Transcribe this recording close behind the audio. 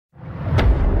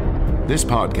This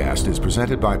podcast is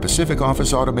presented by Pacific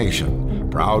Office Automation,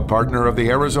 proud partner of the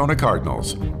Arizona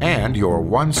Cardinals, and your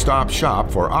one-stop shop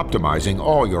for optimizing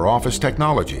all your office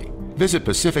technology. Visit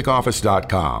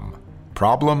pacificoffice.com.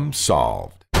 Problem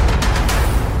solved.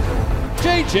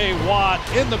 J.J. Watt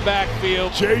in the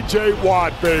backfield. J.J.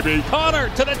 Watt, baby. Connor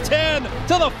to the 10,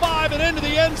 to the 5, and into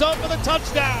the end zone for the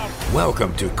touchdown.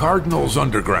 Welcome to Cardinals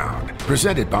Underground,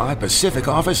 presented by Pacific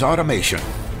Office Automation.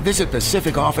 Visit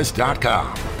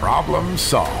pacificoffice.com. Problem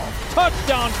solved.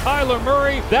 Touchdown, Kyler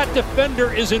Murray. That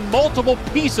defender is in multiple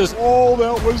pieces. Oh,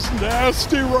 that was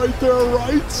nasty right there,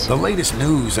 right? The latest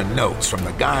news and notes from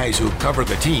the guys who cover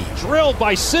the team. Drilled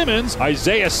by Simmons.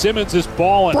 Isaiah Simmons is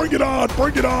balling. Bring it on,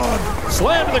 bring it on.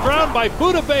 Slammed to the ground by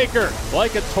Budda Baker.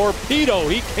 Like a torpedo,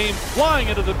 he came flying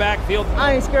into the backfield.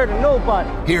 I ain't scared of nobody.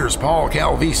 Here's Paul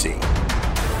Calvisi.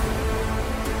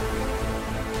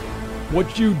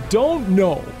 What you don't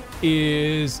know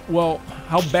is, well,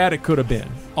 how bad it could have been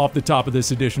off the top of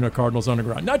this edition of Cardinals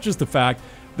Underground. Not just the fact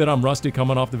that I'm rusty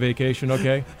coming off the vacation,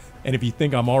 okay? And if you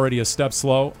think I'm already a step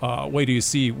slow, wait till you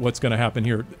see what's going to happen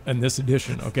here in this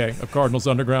edition, okay, of Cardinals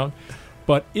Underground.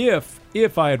 But if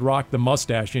I had rocked the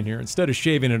mustache in here instead of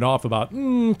shaving it off about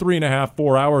 3.5,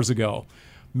 4 hours ago,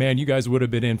 man, you guys would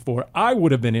have been in for it. I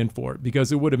would have been in for it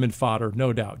because it would have been fodder,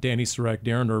 no doubt. Danny Sarek,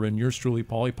 Darren Urban, yours truly,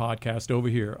 Paulie Podcast over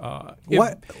here.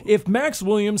 If Max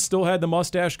Williams still had the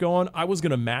mustache going, I was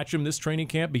going to match him this training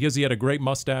camp because he had a great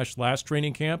mustache last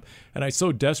training camp, and I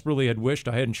so desperately had wished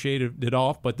I hadn't shaved it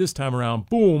off. But this time around,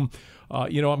 boom,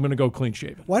 I'm going to go clean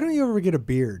shaven. Why don't you ever get a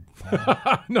beard?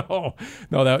 No,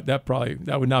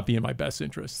 that would not be in my best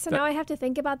interest. So now I have to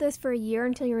think about this for a year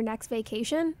until your next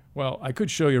vacation? Well, I could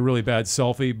show you a really bad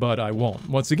selfie, but I won't.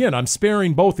 Once again, I'm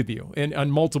sparing both of you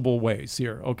in multiple ways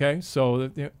here, okay? So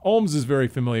Ohms is very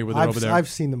familiar with it over there. I've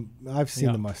seen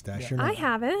the mustache. Yeah. I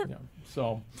haven't. Yeah.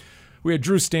 So we had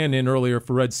Drew Stanton in earlier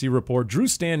for Red Sea Report. Drew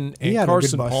Stanton and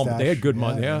Carson Palmer, they had good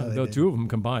mustache. Yeah, the two of them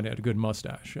combined had a good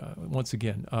mustache. Once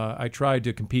again, I tried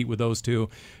to compete with those two,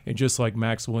 and just like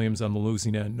Max Williams on the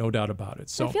losing end, no doubt about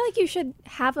it. So I feel like you should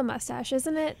have a mustache.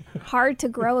 Isn't it hard to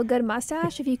grow a good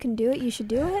mustache? If you can do it, you should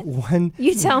do it.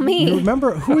 You tell me. You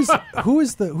remember who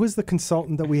is the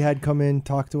consultant that we had come in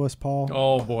talk to us, Paul?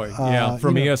 Oh boy,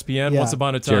 from ESPN. Once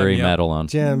upon a time, Jerry Madelon.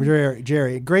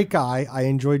 Jerry, great guy. I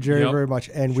enjoyed Jerry very much,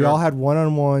 and we all had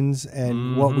one-on-ones,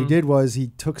 and what we did was he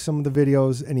took some of the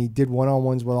videos and he did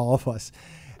one-on-ones with all of us.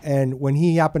 And when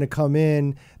he happened to come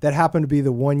in, that happened to be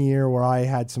the 1 year where I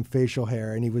had some facial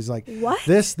hair, and he was like, what?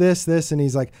 This, and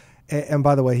he's like, and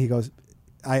by the way, he goes,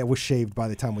 I was shaved by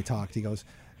the time we talked. He goes,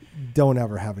 don't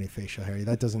ever have any facial hair.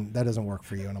 That doesn't work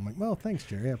for you. And I'm like, well, thanks,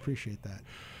 Jerry. I appreciate that.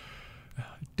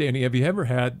 Danny, have you ever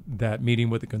had that meeting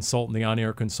with the consultant, the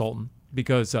on-air consultant?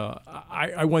 Because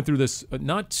I went through this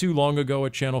not too long ago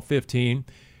at Channel 15.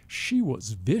 She was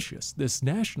vicious, this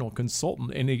national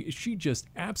consultant, and she just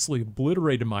absolutely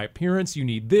obliterated my appearance. You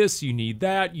need this, you need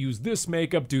that, use this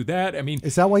makeup, do that. I mean,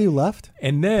 is that why you left?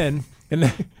 And then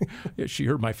yeah, she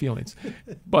hurt my feelings.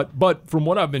 But from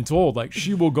what I've been told, like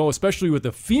she will go, especially with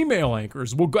the female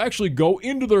anchors, will actually go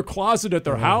into their closet at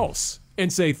their house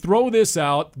and say, throw this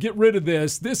out, get rid of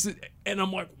this. And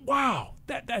I'm like, wow,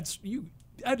 that's you.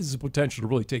 That is the potential to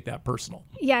really take that personal.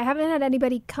 Yeah, I haven't had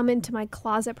anybody come into my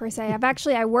closet per se.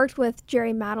 I worked with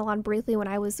Jerry Madelon briefly when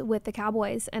I was with the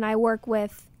Cowboys, and I work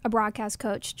with a broadcast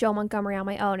coach, Joe Montgomery, on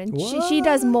my own. And she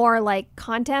does more like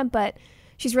content, but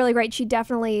she's really great. She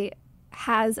definitely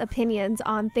has opinions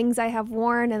on things I have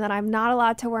worn and that I'm not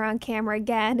allowed to wear on camera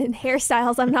again, and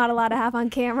hairstyles I'm not allowed to have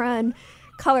on camera, and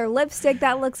color lipstick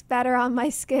that looks better on my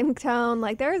skin tone.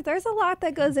 Like there's a lot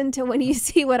that goes into when you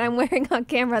see what I'm wearing on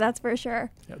camera, that's for sure.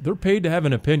 Yeah, they're paid to have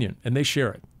an opinion, and they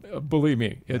share it. Believe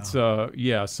me, it's so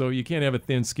you can't have a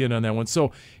thin skin on that one.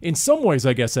 So in some ways,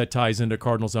 I guess that ties into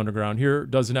Cardinals Underground here,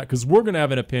 doesn't it? Because we're going to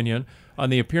have an opinion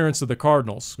on the appearance of the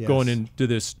Cardinals going into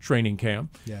this training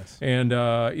camp. Yes. And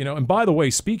and by the way,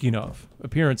 speaking of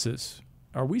appearances,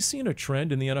 are we seeing a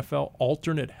trend in the NFL?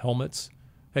 Alternate helmets.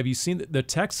 Have you seen the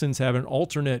Texans have an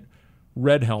alternate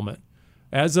red helmet?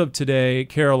 As of today,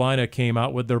 Carolina came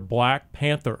out with their Black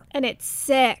Panther. And it's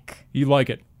sick. You like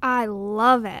it? I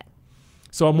love it.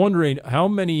 So I'm wondering, how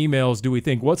many emails do we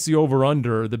think, what's the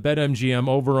over-under, the BetMGM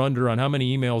over-under on how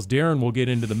many emails Darren will get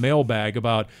into the mailbag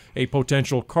about a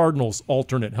potential Cardinals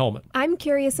alternate helmet? I'm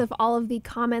curious if all of the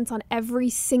comments on every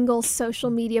single social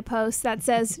media post that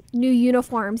says new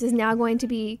uniforms is now going to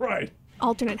be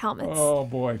alternate helmets. Oh,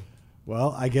 boy.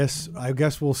 Well, I guess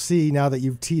we'll see now that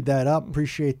you've teed that up.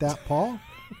 Appreciate that, Paul.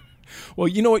 Well,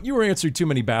 you know what? You were answering too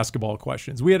many basketball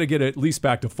questions. We had to get at least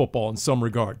back to football in some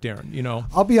regard, Darren, you know?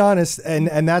 I'll be honest, and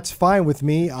that's fine with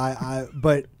me.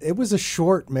 But it was a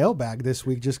short mailbag this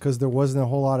week just because there wasn't a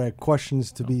whole lot of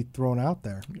questions to be thrown out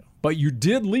there. But you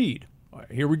did lead. All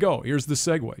right, here we go. Here's the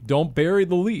segue. Don't bury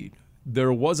the lead.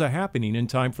 There was a happening in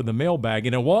time for the mailbag,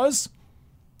 and it was?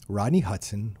 Rodney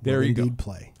Hudson will indeed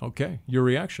play. Okay, your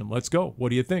reaction. Let's go. What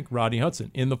do you think? Rodney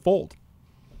Hudson in the fold.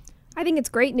 I think it's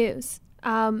great news.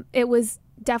 It was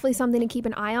definitely something to keep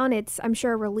an eye on. It's, I'm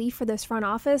sure, a relief for this front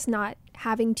office, not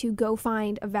having to go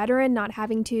find a veteran, not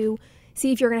having to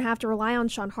see if you're going to have to rely on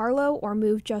Sean Harlow or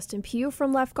move Justin Pugh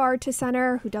from left guard to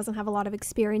center, who doesn't have a lot of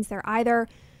experience there either.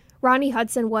 Rodney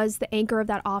Hudson was the anchor of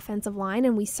that offensive line,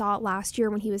 and we saw it last year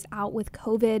when he was out with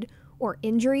COVID or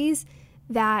injuries,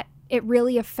 that it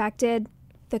really affected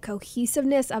the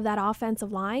cohesiveness of that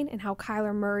offensive line and how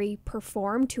Kyler Murray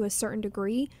performed to a certain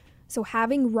degree. So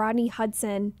having Rodney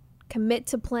Hudson commit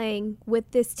to playing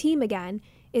with this team again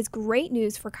is great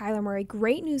news for Kyler Murray,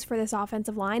 great news for this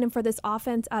offensive line and for this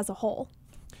offense as a whole.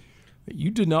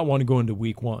 You did not want to go into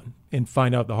week one and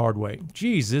find out the hard way.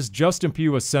 Geez, is Justin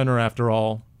Pugh a center after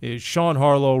all? Is Sean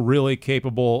Harlow really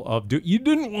capable of You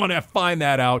didn't want to find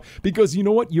that out because you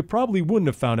know what? You probably wouldn't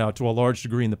have found out to a large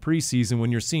degree in the preseason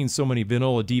when you're seeing so many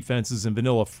vanilla defenses and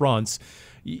vanilla fronts.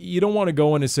 You don't want to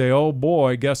go in and say, oh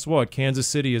boy, guess what? Kansas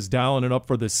City is dialing it up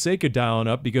for the sake of dialing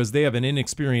up because they have an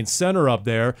inexperienced center up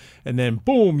there, and then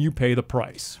boom, you pay the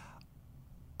price.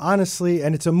 Honestly,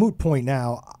 and it's a moot point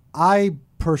now, I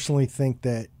personally think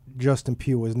that Justin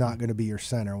Pugh was not going to be your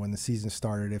center when the season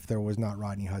started if there was not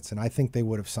Rodney Hudson. I think they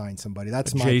would have signed somebody.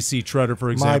 That's my J.C. Tretter, for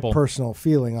example. My personal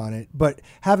feeling on it. But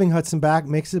having Hudson back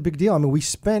makes it a big deal. I mean, we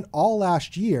spent all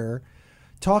last year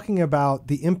talking about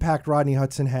the impact Rodney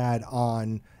Hudson had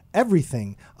on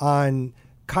everything, on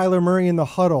Kyler Murray in the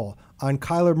huddle, on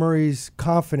Kyler Murray's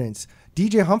confidence.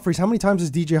 DJ Humphries, how many times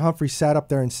has DJ Humphries sat up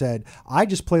there and said, I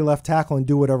just play left tackle and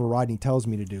do whatever Rodney tells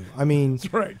me to do? I mean,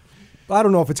 that's right. I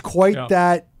don't know if it's quite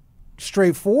that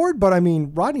straightforward, but I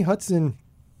mean, Rodney Hudson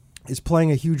is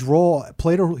playing a huge role,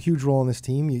 played a huge role in this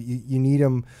team. You need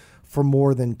him for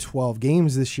more than 12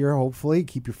 games this year, hopefully.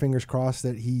 Keep your fingers crossed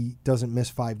that he doesn't miss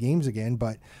 5 games again,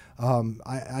 but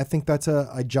I think that's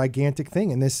a gigantic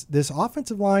thing. And this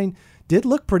offensive line did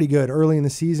look pretty good early in the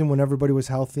season when everybody was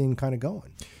healthy and kind of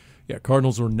going. Yeah,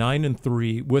 Cardinals were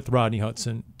 9-3 with Rodney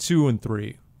Hudson,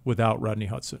 2-3 without Rodney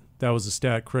Hudson. That was a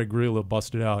stat Craig Grillo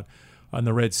busted out on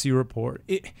the Red Sea Report.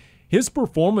 His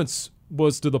performance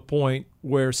was to the point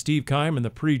where Steve Keim in the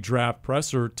pre-draft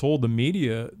presser told the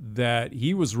media that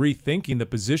he was rethinking the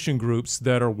position groups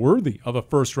that are worthy of a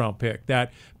first-round pick,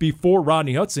 that before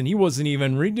Rodney Hudson, he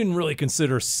didn't really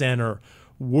consider center,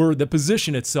 the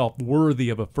position itself, worthy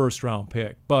of a first-round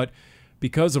pick. But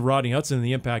because of Rodney Hudson and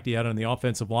the impact he had on the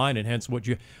offensive line, and hence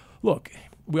look,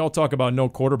 we all talk about no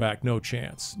quarterback, no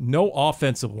chance. No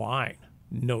offensive line,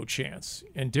 no chance.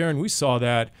 And Darren, we saw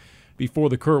that before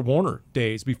the Kurt Warner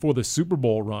days, before the Super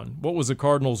Bowl run. What was the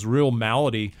Cardinals' real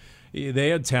malady? They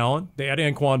had talent. They had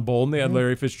Anquan Bolden. They had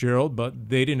Larry Fitzgerald, but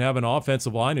they didn't have an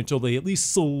offensive line until they at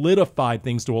least solidified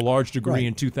things to a large degree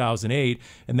in 2008,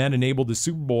 and that enabled the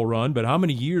Super Bowl run. But how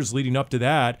many years leading up to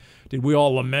that did we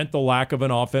all lament the lack of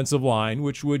an offensive line,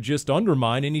 which would just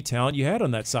undermine any talent you had on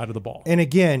that side of the ball? And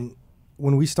again,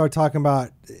 when we start talking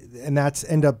about, and that's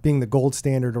end up being the gold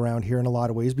standard around here in a lot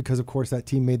of ways, because of course that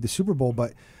team made the Super Bowl,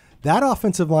 but that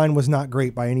offensive line was not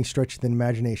great by any stretch of the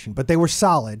imagination, but they were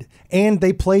solid and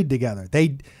they played together.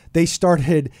 They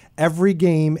started every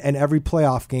game and every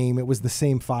playoff game. It was the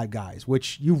same 5 guys,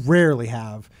 which you rarely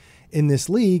have in this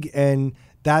league. And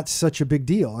that's such a big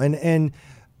deal. And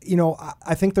you know,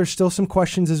 I think there's still some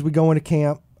questions as we go into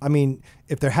camp. I mean,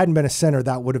 if there hadn't been a center,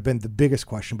 that would have been the biggest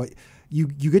question, but you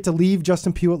get to leave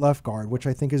Justin Pugh at left guard, which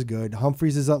I think is good.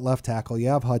 Humphries is at left tackle. You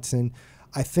have Hudson.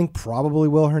 I think probably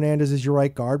Will Hernandez is your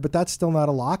right guard, but that's still not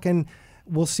a lock, and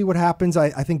we'll see what happens.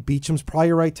 I think Beacham's probably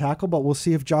your right tackle, but we'll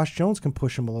see if Josh Jones can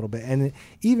push him a little bit. And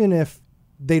even if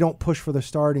they don't push for the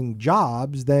starting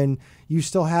jobs, then you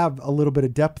still have a little bit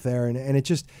of depth there, and it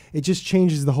just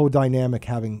changes the whole dynamic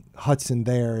having Hudson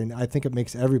there, and I think it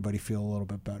makes everybody feel a little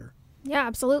bit better. Yeah,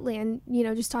 absolutely. And, you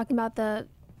know, just talking about the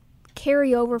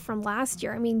carryover from last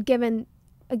year, I mean, given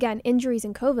again, injuries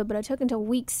and COVID, but it took until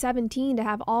week 17 to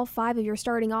have all 5 of your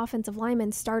starting offensive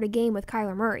linemen start a game with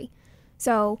Kyler Murray.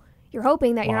 So you're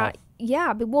hoping that you're not,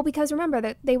 because remember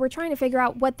that they were trying to figure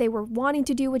out what they were wanting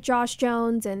to do with Josh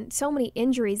Jones and so many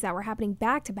injuries that were happening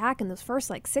back to back in those first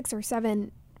 6 or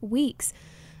 7 weeks.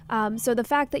 So the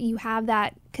fact that you have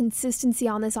that consistency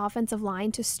on this offensive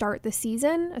line to start the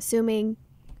season, assuming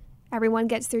everyone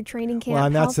gets through training camp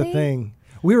and that's healthy. the thing.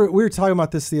 We were talking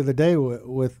about this the other day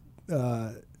with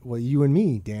you and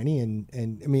me, Danny,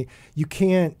 and I mean, you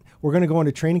can't. We're going to go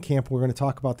into training camp. We're going to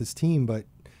talk about this team, but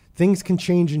things can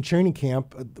change in training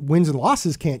camp. Wins and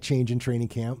losses can't change in training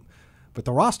camp, but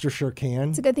the roster sure can.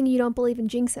 It's a good thing you don't believe in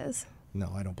jinxes.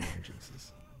 No, I don't believe in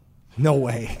jinxes. No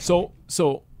way. So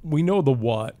we know the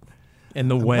what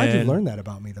and the when. I'm glad you learned that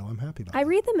about me, though. I'm happy about it. I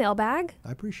read the mailbag.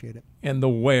 I appreciate it. And the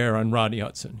where on Rodney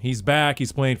Hudson. He's back.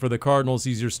 He's playing for the Cardinals.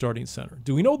 He's your starting center.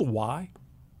 Do we know the why?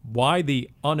 Why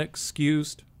the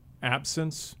unexcused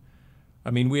absence? I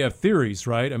mean, we have theories,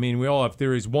 right? I mean, we all have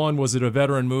theories. One, was it a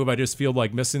veteran move? I just feel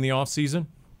like missing the offseason.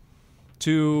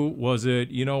 Two, was it,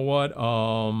 you know what?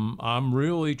 I'm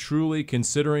really, truly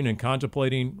considering and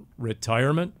contemplating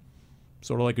retirement,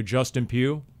 sort of like a Justin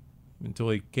Pugh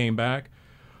until he came back.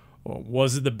 Or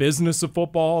was it the business of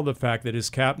football, the fact that his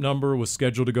cap number was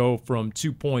scheduled to go from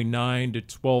 2.9 to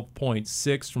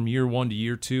 12.6 from year 1 to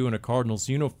year 2 in a Cardinals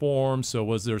uniform? So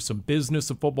was there some business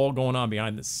of football going on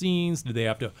behind the scenes? Did they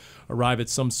have to arrive at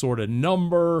some sort of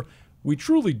number? We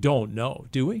truly don't know,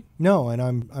 do we? No, and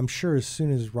I'm sure as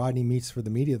soon as Rodney meets for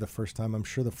the media the first time, I'm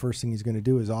sure the first thing he's going to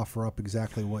do is offer up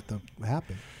exactly what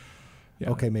happened. Yeah.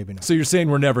 Okay, maybe not. So you're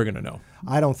saying we're never going to know?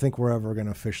 I don't think we're ever going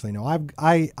to officially know.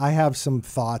 I have some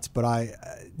thoughts, but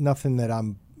nothing that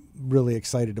I'm really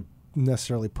excited to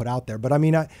necessarily put out there. But I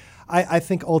mean, I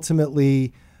think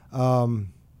ultimately, it's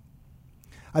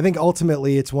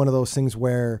one of those things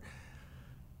where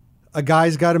a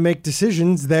guy's got to make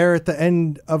decisions there at the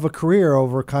end of a career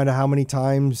over kind of how many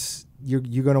times you're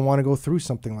going to want to go through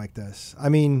something like this. I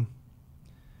mean,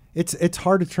 it's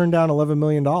hard to turn down $11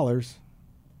 million.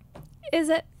 Is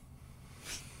it?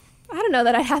 I don't know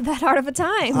that I had that hard of a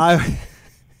time.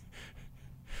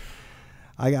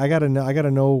 I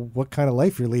gotta know what kind of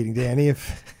life you're leading, Danny.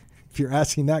 If you're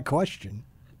asking that question.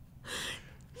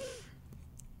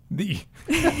 Dan,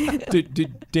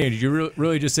 did you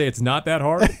really just say it's not that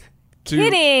hard?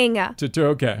 Kidding.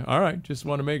 Okay. All right. Just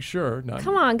want to make sure.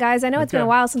 Come on, guys. I know it's been a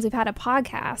while since we've had a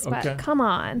podcast, but come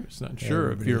on. Just not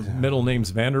sure if your middle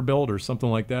name's Vanderbilt or something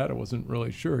like that. I wasn't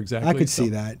really sure exactly. I could see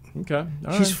that. Okay.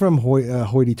 She's from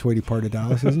hoity-toity part of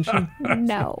Dallas, isn't she?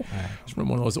 No. She's from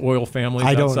one of those oil families.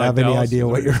 I don't have any idea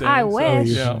what you're saying. I wish.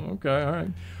 Yeah. Okay. All right.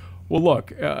 Well,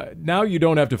 look, now you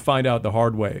don't have to find out the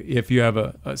hard way if you have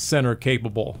a center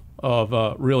capable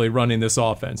of really running this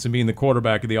offense and being the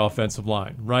quarterback of the offensive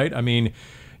line, right? I mean,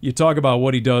 you talk about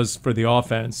what he does for the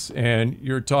offense, and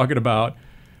you're talking about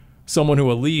someone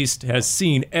who at least has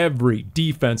seen every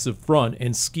defensive front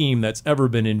and scheme that's ever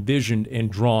been envisioned and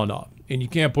drawn up. And you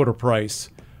can't put a price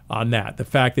on that. The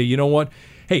fact that, you know what,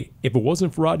 hey, if it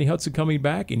wasn't for Rodney Hudson coming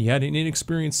back and you had an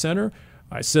inexperienced center,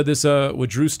 I said this with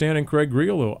Drew Stan and Craig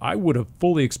Grialou, I would have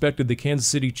fully expected the Kansas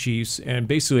City Chiefs and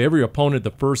basically every opponent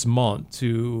the first month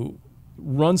to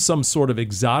run some sort of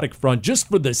exotic front just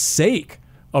for the sake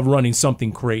of running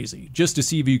something crazy, just to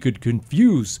see if you could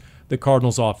confuse the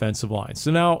Cardinals' offensive line.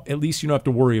 So now at least you don't have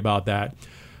to worry about that.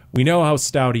 We know how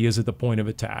stout he is at the point of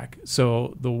attack.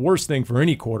 So the worst thing for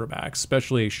any quarterback,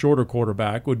 especially a shorter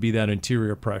quarterback, would be that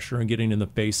interior pressure and getting in the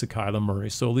face of Kyler Murray.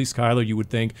 So at least Kyler, you would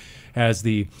think, has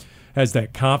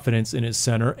that confidence in his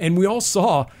center. And we all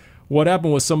saw what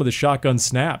happened with some of the shotgun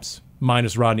snaps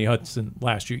minus Rodney Hudson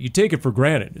last year. You take it for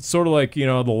granted. It's sort of like, the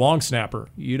long snapper.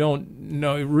 You don't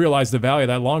realize the value of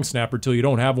that long snapper until you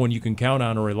don't have one you can count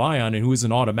on or rely on and who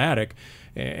isn't automatic.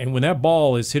 And when that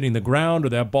ball is hitting the ground or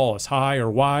that ball is high or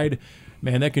wide,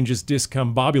 man, that can just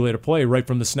discombobulate a play right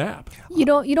from the snap. You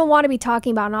don't want to be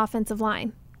talking about an offensive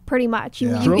line. Pretty much.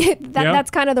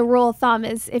 That's kind of the rule of thumb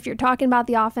is if you're talking about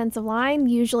the offensive line,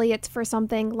 usually it's for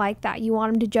something like that. You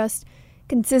want them to just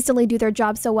consistently do their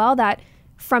job so well that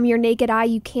from your naked eye,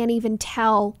 you can't even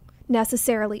tell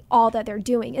necessarily all that they're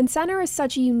doing. And center is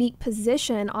such a unique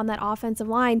position on that offensive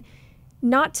line,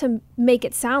 not to make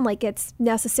it sound like it's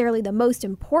necessarily the most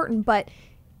important, but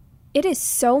it is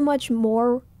so much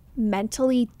more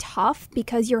mentally tough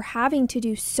because you're having to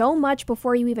do so much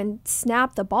before you even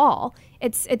snap the ball.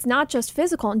 It's not just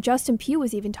physical, and Justin Pugh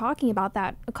was even talking about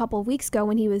that a couple of weeks ago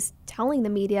when he was telling the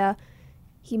media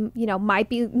he might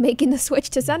be making the switch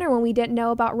to center when we didn't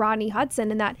know about Rodney Hudson,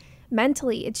 and that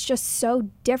mentally it's just so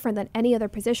different than any other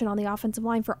position on the offensive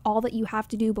line for all that you have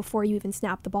to do before you even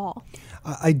snap the ball.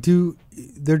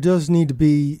 There does need to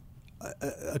be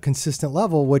a consistent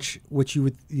level, which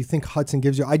you think Hudson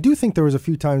gives you. I do think there was a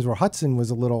few times where Hudson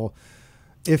was a little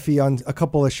iffy on a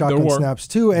couple of shotgun snaps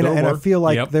too, and I feel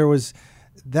like there was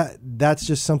that's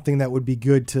just something that would be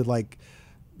good to like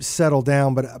settle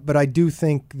down. But I do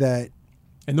think that,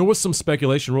 and there was some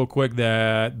speculation real quick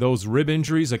that those rib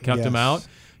injuries that kept him out.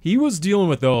 he was dealing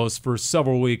with those for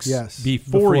several weeks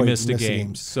before he missed a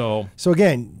game. So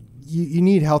again, you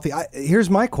need healthy. Here's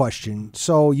my question.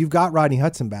 So you've got Rodney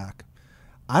Hudson back.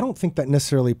 I don't think that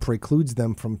necessarily precludes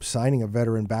them from signing a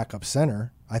veteran backup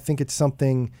center. I think it's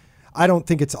something. I don't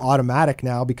think it's automatic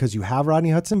now because you have Rodney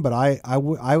Hudson, but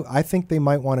I think they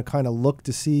might want to kind of look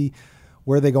to see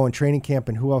where they go in training camp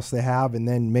and who else they have, and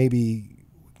then maybe,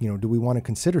 do we want to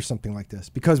consider something like this?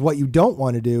 Because what you don't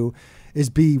want to do is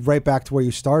be right back to where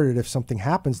you started if something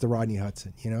happens to Rodney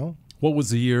Hudson, What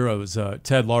was the year? It was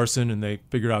Ted Larson, and they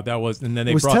figured out that was, and then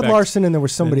they brought Ted back, Larson, and there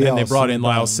was somebody else. And they brought in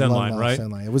Lyle Senline, right?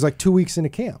 It was like 2 weeks into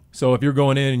camp. So if you're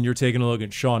going in and you're taking a look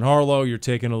at Sean Harlow, you're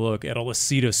taking a look at a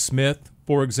Lasita Smith,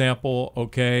 for example,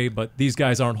 okay, but these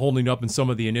guys aren't holding up in some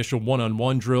of the initial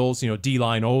one-on-one drills,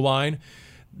 D-line, O-line.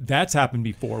 That's happened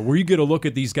before, where you get a look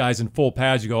at these guys in full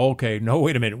pads, you go, okay, no,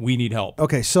 wait a minute, we need help.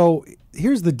 Okay, so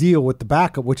here's the deal with the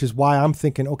backup, which is why I'm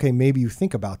thinking, okay, maybe you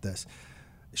think about this.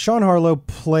 Sean Harlow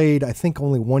played, I think,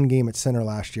 only one game at center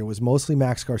last year. It was mostly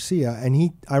Max Garcia,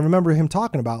 and I remember him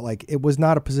talking about, it was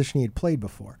not a position he had played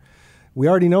before. We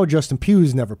already know Justin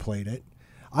Pugh's never played it.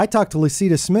 I talked to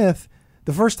Lasita Smith.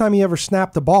 The first time he ever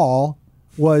snapped the ball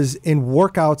was in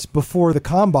workouts before the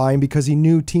combine because he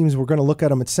knew teams were going to look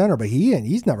at him at center, but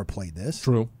he's never played this.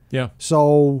 True, yeah.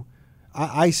 So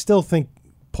I still think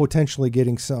potentially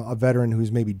getting a veteran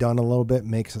who's maybe done a little bit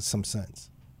makes some sense.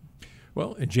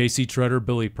 Well, and J.C. Treader,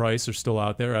 Billy Price are still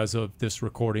out there as of this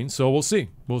recording, so we'll see.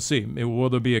 Will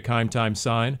there be a time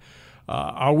sign?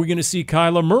 Are we going to see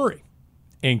Kyler Murray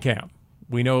in camp?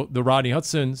 We know the Rodney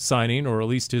Hudson signing, or at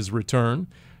least his return,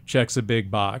 checks a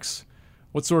big box.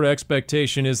 What sort of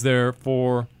expectation is there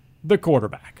for the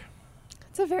quarterback?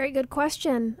 That's a very good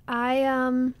question. I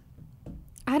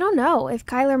don't know. If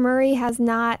Kyler Murray has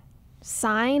not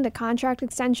signed a contract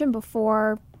extension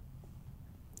before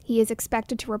he is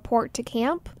expected to report to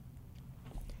camp,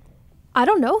 I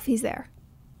don't know if he's there.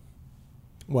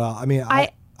 Well, I mean,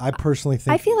 I personally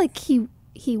think... I feel like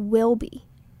he will be.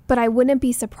 But I wouldn't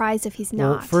be surprised if he's not.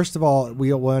 Well, first of all,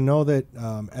 we know that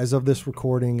as of this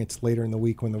recording, it's later in the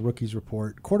week when the rookies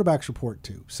report. Quarterbacks report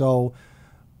too. So,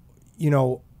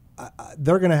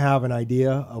 they're going to have an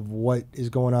idea of what is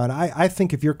going on. I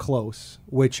think if you're close,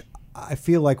 which I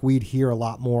feel like we'd hear a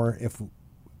lot more if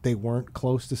they weren't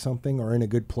close to something or in a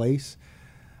good place,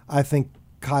 I think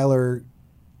Kyler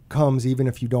comes even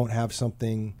if you don't have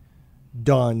something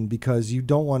done because you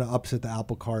don't want to upset the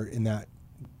apple cart in that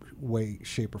way,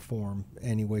 shape, or form.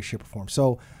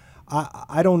 So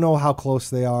I don't know how close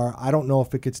they are. I don't know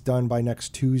if it gets done by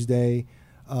next Tuesday.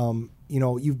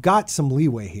 You've got some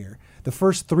leeway here. The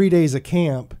first 3 days of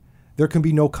camp, there can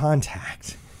be no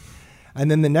contact. And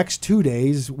then the next 2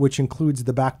 days, which includes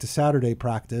the back to Saturday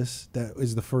practice, that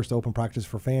is the first open practice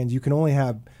for fans, you can only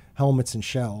have helmets and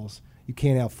shells. You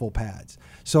can't have full pads.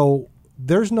 So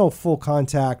there's no full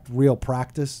contact real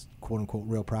practice, quote-unquote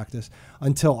real practice,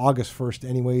 until August 1st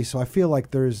anyway. So I feel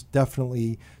like there's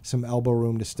definitely some elbow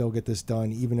room to still get this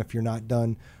done, even if you're not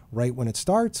done right when it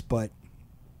starts. But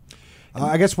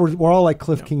I guess we're all like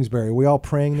Cliff Kingsbury. We all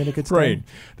praying that it gets done.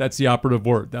 That's the operative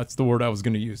word. That's the word I was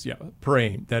going to use. Yeah,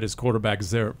 praying that his quarterback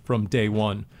is there from day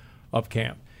one of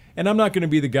camp. And I'm not going to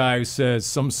be the guy who says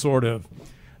some sort of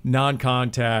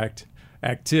non-contact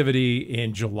activity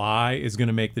in July is going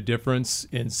to make the difference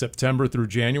in September through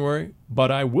January.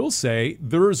 But I will say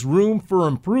there's room for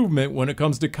improvement when it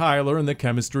comes to Kyler and the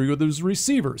chemistry with his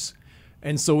receivers.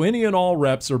 And so any and all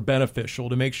reps are beneficial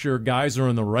to make sure guys are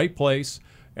in the right place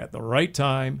at the right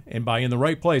time. And by in the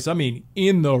right place, I mean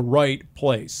in the right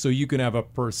place. So you can have a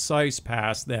precise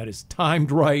pass that is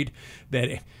timed right,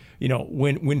 that,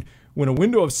 when a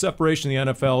window of separation in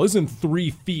the NFL isn't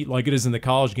 3 feet like it is in the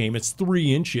college game, it's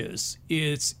 3 inches.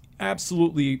 It's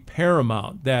absolutely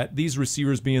paramount that these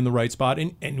receivers be in the right spot.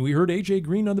 And we heard A.J.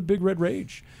 Green on the Big Red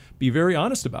Rage be very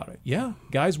honest about it. Yeah,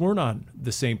 guys weren't on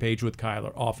the same page with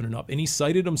Kyler often enough. And he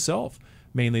cited himself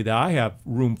mainly that I have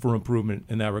room for improvement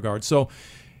in that regard. So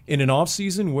in an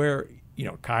offseason where,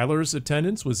 Kyler's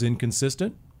attendance was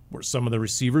inconsistent, where some of the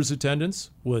receivers' attendance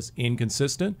was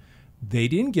inconsistent, they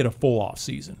didn't get a full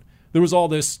offseason. There was all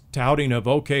this touting of,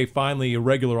 okay, finally a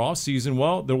regular offseason.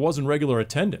 Well, there wasn't regular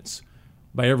attendance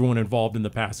by everyone involved in the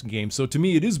passing game. So to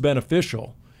me, it is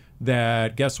beneficial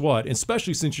that, guess what?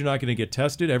 Especially since you're not going to get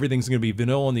tested, everything's going to be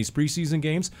vanilla in these preseason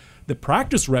games. The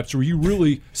practice reps where you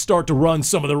really start to run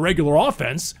some of the regular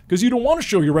offense because you don't want to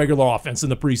show your regular offense in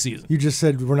the preseason. You just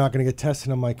said we're not going to get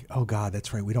tested. I'm like, oh, God,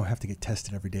 that's right. We don't have to get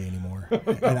tested every day anymore.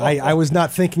 And I was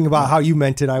not thinking about how you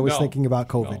meant it. I was thinking about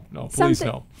COVID. No, please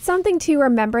no. Something to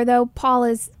remember, though, Paul,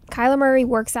 is Kyler Murray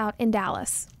works out in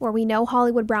Dallas, where we know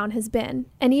Hollywood Brown has been.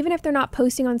 And even if they're not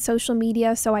posting on social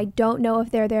media, so I don't know if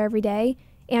they're there every day,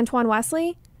 Antoine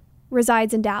Wesley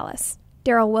resides in Dallas.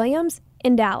 Darrell Williams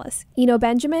in Dallas. Eno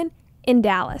Benjamin in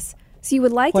Dallas. So you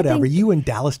would like to think... you in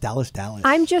Dallas.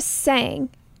 I'm just saying,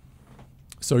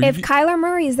 so if Kyler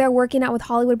Murray is there working out with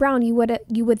Hollywood Brown, you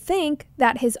would think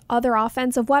that his other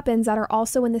offensive weapons that are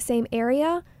also in the same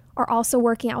area are also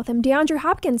working out with him. DeAndre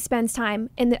Hopkins spends time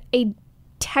in a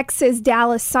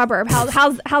Texas-Dallas suburb.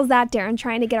 How's that, Darren,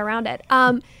 trying to get around it?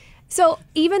 So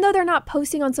even though they're not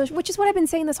posting on social, which is what I've been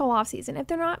saying this whole offseason, if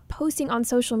they're not posting on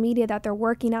social media that they're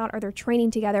working out or they're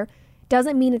training together,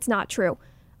 doesn't mean it's not true.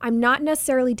 I'm not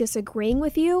necessarily disagreeing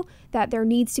with you that there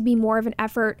needs to be more of an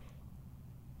effort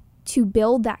to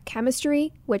build that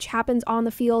chemistry, which happens on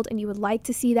the field, and you would like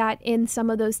to see that in some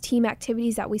of those team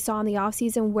activities that we saw in the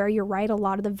offseason where you're right, a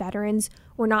lot of the veterans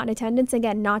were not in attendance.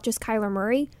 Again, not just Kyler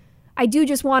Murray. I do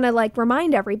just want to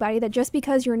remind everybody that just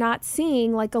because you're not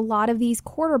seeing a lot of these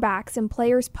quarterbacks and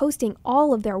players posting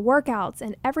all of their workouts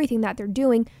and everything that they're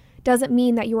doing doesn't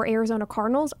mean that your Arizona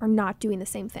Cardinals are not doing the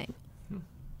same thing.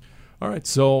 All right,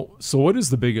 so what is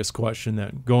the biggest question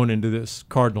then going into this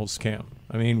Cardinals camp?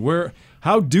 I mean,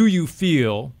 how do you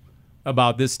feel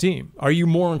about this team? Are you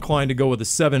more inclined to go with a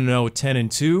 7-0,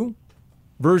 10-2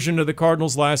 version of the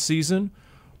Cardinals last season,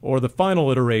 or the final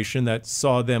iteration that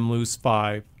saw them lose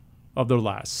 5 of their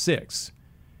last 6?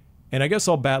 And I guess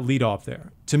I'll lead off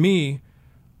there. To me,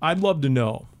 I'd love to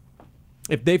know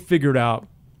if they figured out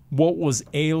what was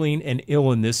ailing and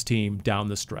ill in this team down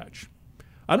the stretch.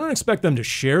 I don't expect them to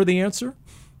share the answer.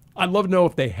 I'd love to know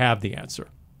if they have the answer.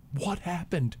 What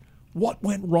happened? What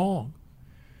went wrong?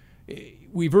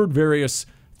 We've heard various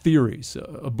theories.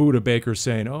 Buda Baker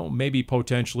saying, maybe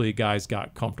potentially guys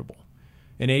got comfortable.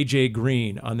 And A.J.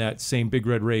 Green on that same Big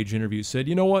Red Rage interview said,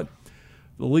 you know what?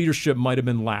 The leadership might have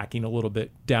been lacking a little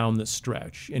bit down the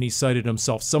stretch. And he cited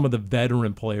himself, some of the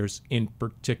veteran players in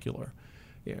particular.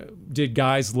 Did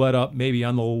guys let up maybe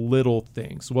on the little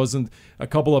things? Wasn't a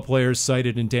couple of players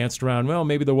cited and danced around, well,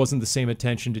 maybe there wasn't the same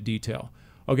attention to detail.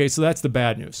 Okay, so that's the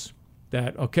bad news.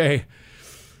 But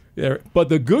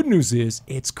the good news is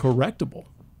it's correctable,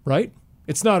 right?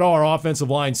 It's not our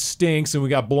offensive line stinks and we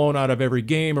got blown out of every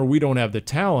game or we don't have the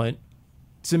talent.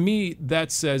 To me,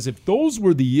 that says if those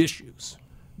were the issues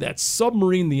that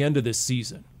submarine the end of this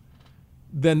season,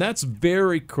 then that's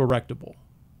very correctable.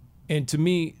 And to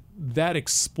me, that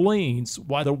explains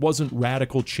why there wasn't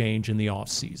radical change in the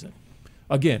offseason.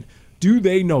 Again, do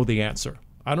they know the answer?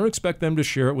 I don't expect them to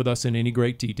share it with us in any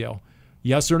great detail.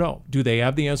 Yes or no? Do they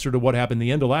have the answer to what happened at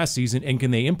the end of last season, and can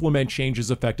they implement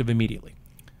changes effective immediately?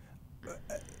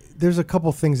 There's a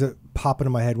couple things that pop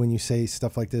into my head when you say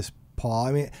stuff like this, Paul.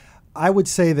 I mean, I would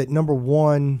say that, number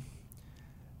one,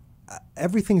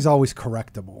 everything's always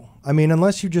correctable. I mean,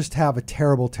 unless you just have a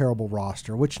terrible, terrible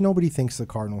roster, which nobody thinks the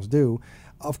Cardinals do,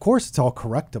 of course it's all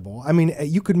correctable. I mean,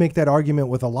 you could make that argument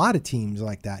with a lot of teams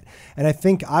like that. And I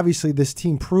think, obviously, this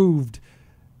team proved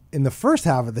in the first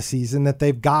half of the season that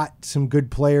they've got some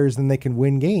good players and they can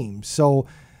win games. So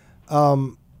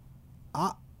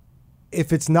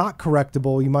if it's not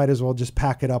correctable, you might as well just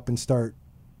pack it up and start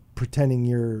pretending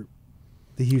you're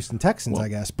the Houston Texans, I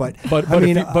guess. But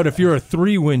if you're a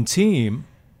 3-win team,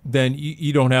 then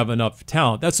you don't have enough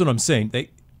talent. That's what I'm saying.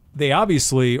 They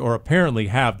obviously or apparently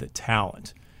have the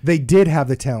talent. They did have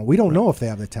the talent. We don't know if they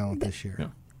have the talent this year. Yeah.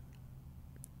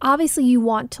 Obviously, you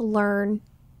want to learn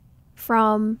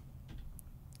from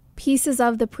pieces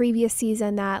of the previous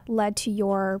season that led to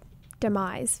your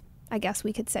demise, I guess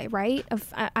we could say, right?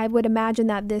 I would imagine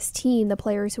that this team, the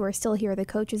players who are still here, the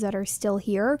coaches that are still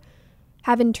here,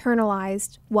 have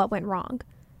internalized what went wrong.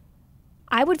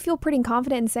 I would feel pretty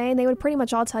confident in saying they would pretty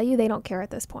much all tell you they don't care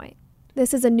at this point.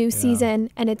 This is a new season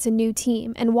and it's a new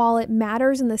team. And while it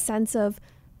matters in the sense of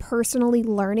personally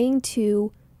learning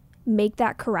to make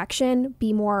that correction,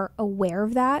 be more aware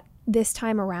of that this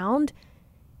time around,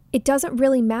 it doesn't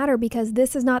really matter because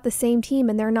this is not the same team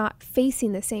and they're not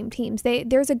facing the same teams.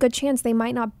 There's a good chance they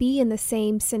might not be in the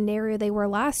same scenario they were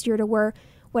last year, to where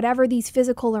whatever these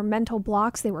physical or mental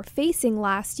blocks they were facing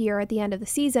last year at the end of the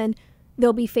season,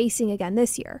 they'll be facing again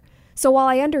this year. So while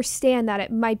I understand that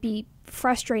it might be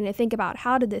frustrating to think about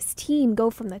how did this team go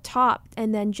from the top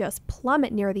and then just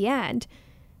plummet near the end,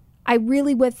 I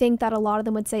really would think that a lot of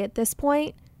them would say at this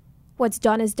point, what's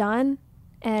done is done,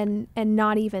 and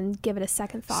not even give it a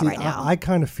second thought right now. I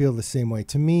kind of feel the same way.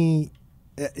 To me,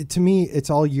 it's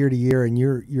all year to year, and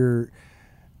you're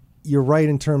right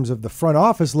in terms of the front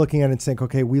office looking at it and saying,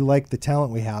 okay, we like the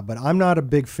talent we have, but I'm not a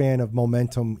big fan of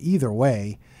momentum either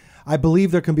way. I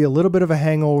believe there can be a little bit of a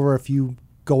hangover if you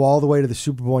go all the way to the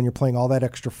Super Bowl and you're playing all that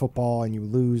extra football and you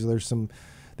lose.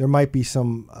 There might be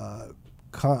some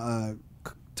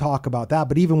talk about that.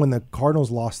 But even when the Cardinals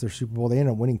lost their Super Bowl, they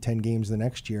ended up winning 10 games the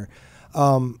next year.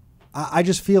 I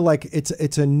just feel like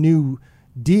it's a new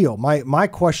deal. My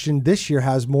question this year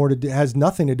has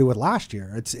nothing to do with last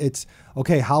year. It's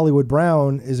okay. Hollywood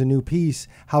Brown is a new piece.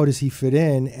 How does he fit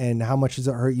in, and how much does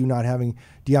it hurt you not having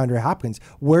DeAndre Hopkins?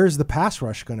 Where's the pass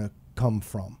rush going to come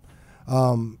from?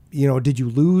 Did you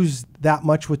lose that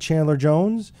much with Chandler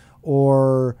Jones,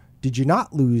 or did you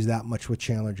not lose that much with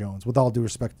Chandler Jones? With all due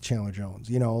respect to Chandler Jones,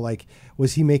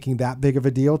 was he making that big of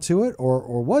a deal to it,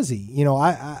 or was he?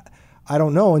 I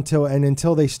don't know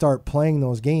until they start playing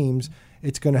those games.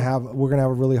 We're gonna have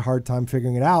a really hard time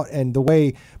figuring it out. And the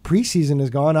way preseason has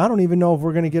gone, I don't even know if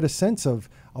we're gonna get a sense of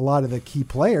a lot of the key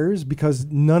players because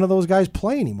none of those guys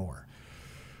play anymore.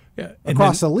 Yeah,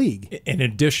 across the league. In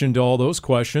addition to all those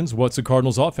questions, what's the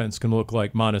Cardinals' offense going to look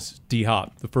like minus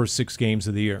D-Hop the first 6 games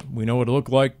of the year? We know what it looked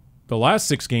like the last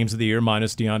 6 games of the year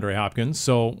minus DeAndre Hopkins.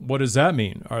 So what does that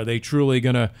mean? Are they truly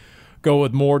going to go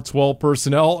with more 12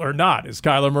 personnel or not? Is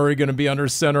Kyler Murray going to be under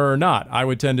center or not? I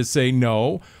would tend to say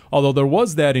no, although there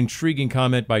was that intriguing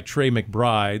comment by Trey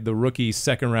McBride, the rookie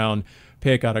second-round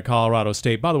pick out of Colorado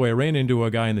State. By the way, I ran into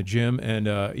a guy in the gym, and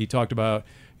he talked about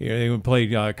they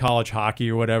played college hockey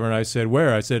or whatever, and I said,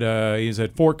 where? I said, he's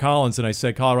at Fort Collins, and I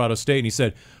said Colorado State, and he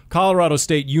said, Colorado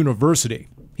State University.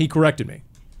 He corrected me.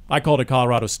 I called it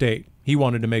Colorado State. He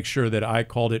wanted to make sure that I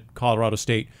called it Colorado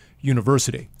State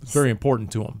University. It's very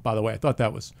important to him, by the way. I thought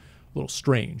that was a little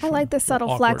strange. I like the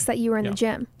subtle flex that you were in the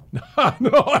gym.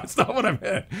 No, that's not what I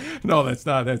meant. No, that's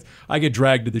not. I get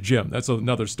dragged to the gym. That's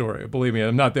another story. Believe me,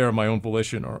 I'm not there of my own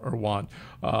volition or want,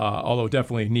 although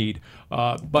definitely need.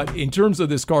 But in terms of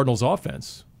this Cardinals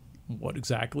offense, what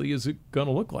exactly is it going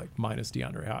to look like minus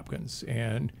DeAndre Hopkins?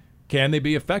 And can they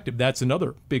be effective? That's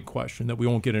another big question that we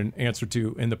won't get an answer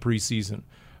to in the preseason,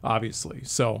 obviously.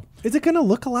 So, is it going to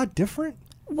look a lot different?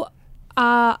 Well,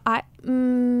 Can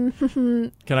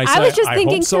I say I was just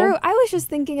thinking hope so? through. I was just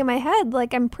thinking in my head,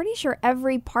 like I'm pretty sure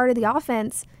every part of the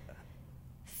offense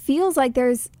feels like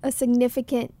there's a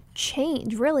significant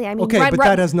change. Really, I mean, okay, but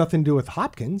that has nothing to do with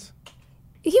Hopkins.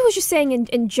 He was just saying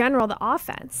in general the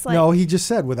offense. No, he just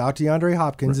said without DeAndre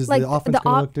Hopkins, is the offense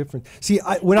going to look different? See,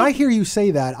 when I hear you say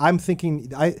that, I'm thinking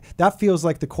that feels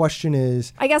like the question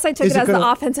is. I guess I took it as the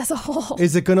offense as a whole.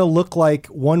 Is it going to look like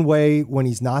one way when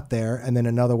he's not there and then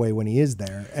another way when he is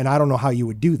there? And I don't know how you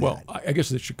would do that. Well, I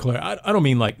guess it should clear. I don't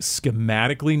mean like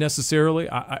schematically necessarily.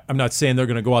 I'm not saying they're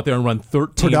going to go out there and run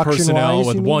 13 personnel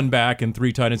with one back and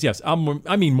 3 tight ends. Yes,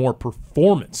 I mean more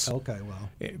performance. Okay, well.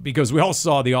 Because we all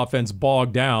saw the offense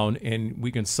bog down, and we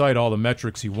can cite all the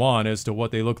metrics you want as to what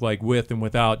they look like with and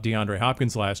without DeAndre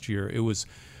Hopkins last year. It was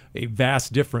a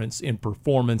vast difference in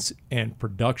performance and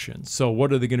production. So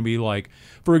what are they going to be like?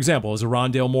 For example, is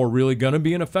Rondale Moore really going to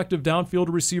be an effective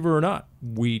downfield receiver or not?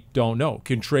 We don't know.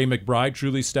 Can Trey McBride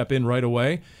truly step in right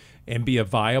away and be a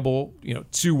viable,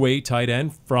 two-way tight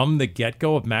end from the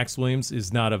get-go if Max Williams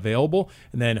is not available?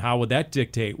 And then how would that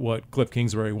dictate what Cliff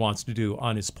Kingsbury wants to do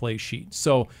on his play sheet?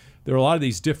 So there are a lot of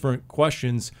these different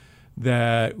questions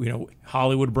that,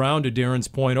 Hollywood Brown, to Darren's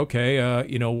point, okay,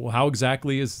 how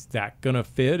exactly is that going to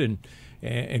fit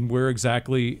and where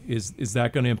exactly is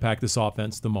that going to impact this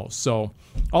offense the most? So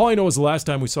all I know is the last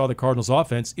time we saw the Cardinals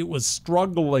offense, it was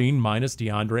struggling minus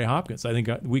DeAndre Hopkins. I think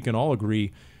we can all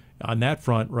agree on that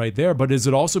front right there. But is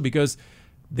it also because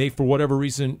they, for whatever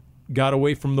reason, got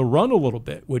away from the run a little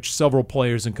bit, which several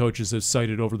players and coaches have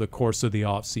cited over the course of the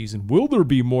offseason? Will there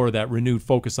be more of that renewed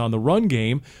focus on the run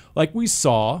game like we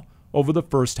saw over the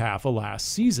first half of last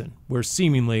season, where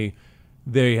seemingly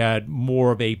they had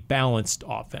more of a balanced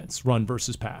offense, run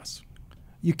versus pass?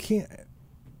 You can't.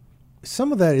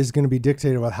 Some of that is going to be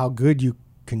dictated by how good you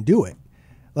can do it.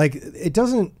 Like, it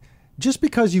doesn't. Just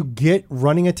because you get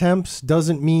running attempts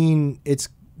doesn't mean it's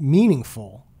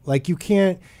meaningful. Like, you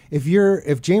can't,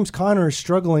 if James Conner is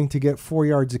struggling to get 4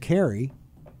 yards a carry,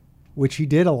 which he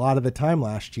did a lot of the time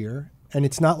last year, and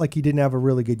it's not like he didn't have a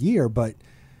really good year, but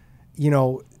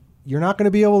you're not going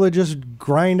to be able to just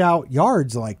grind out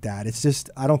yards like that. It's just,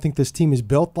 I don't think this team is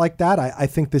built like that. I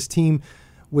think this team,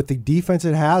 with the defense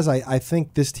it has, I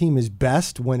think this team is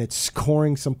best when it's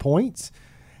scoring some points.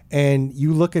 And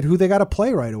you look at who they got to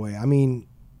play right away. I mean,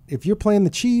 if you're playing the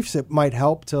Chiefs, it might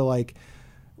help to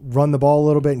run the ball a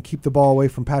little bit and keep the ball away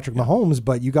from Patrick Mahomes,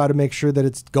 but you got to make sure that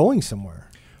it's going somewhere.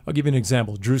 I'll give you an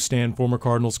example. Drew Stan, former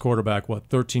Cardinals quarterback,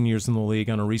 13 years in the league,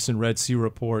 on a recent Red Sea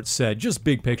report said, just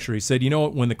big picture, he said, you know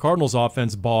what, when the Cardinals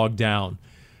offense bogged down,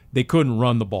 they couldn't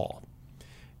run the ball.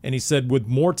 And he said with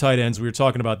more tight ends, we were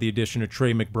talking about the addition of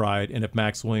Trey McBride and if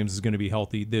Max Williams is going to be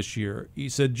healthy this year. He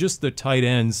said just the tight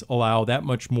ends allow that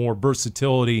much more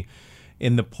versatility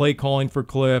in the play calling for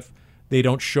Cliff. They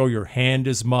don't show your hand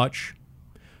as much.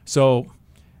 So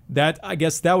that, I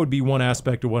guess that would be one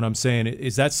aspect of what I'm saying.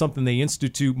 Is that something they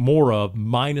institute more of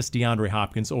minus DeAndre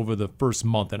Hopkins over the first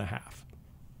month and a half?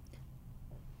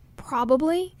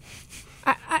 Probably.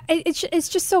 It's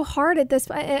just so hard at this.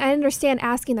 I understand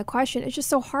asking the question. It's just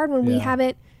so hard when we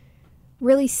haven't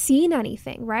really seen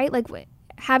anything, right? Like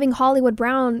having Hollywood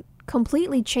Brown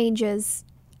completely changes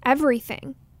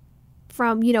everything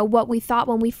from, what we thought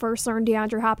when we first learned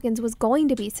DeAndre Hopkins was going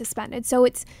to be suspended. So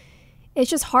it's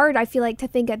just hard, I feel like, to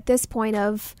think at this point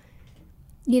of,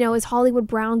 is Hollywood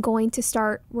Brown going to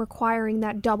start requiring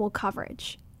that double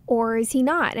coverage? Or is he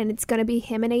not? And it's going to be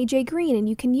him and A.J. Green, and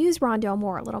you can use Rondale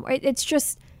Moore a little more. It's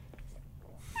just,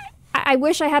 I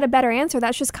wish I had a better answer.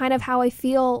 That's just kind of how I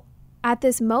feel at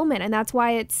this moment. And that's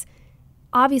why it's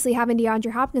obviously having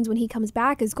DeAndre Hopkins when he comes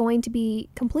back is going to be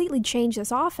completely change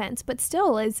this offense. But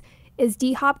still, is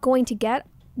D-Hop going to get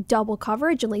double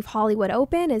coverage and leave Hollywood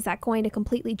open? Is that going to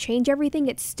completely change everything?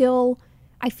 It's still,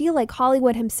 I feel like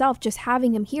Hollywood himself, just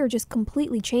having him here just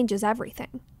completely changes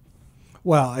everything.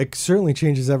 Well, it certainly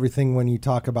changes everything when you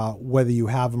talk about whether you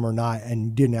have him or not and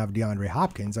you didn't have DeAndre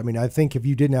Hopkins. I mean, I think if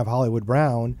you didn't have Hollywood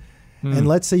Brown, and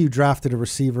let's say you drafted a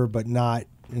receiver but not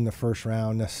in the first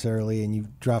round necessarily, and you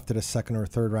drafted a second or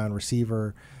third round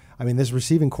receiver, I mean, this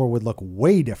receiving core would look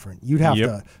way different. You'd have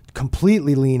to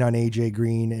completely lean on A.J.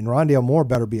 Green, and Rondale Moore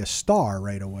better be a star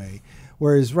right away.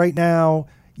 Whereas right now,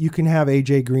 you can have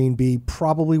A.J. Green be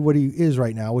probably what he is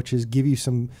right now, which is give you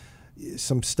some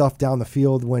stuff down the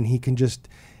field when he can just...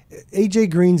 A.J.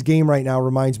 Green's game right now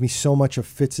reminds me so much of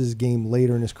Fitz's game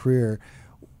later in his career.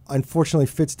 Unfortunately,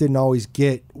 Fitz didn't always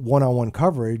get one-on-one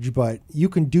coverage, but you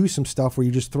can do some stuff where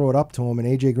you just throw it up to him and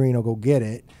A.J. Green will go get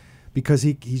it because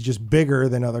he's just bigger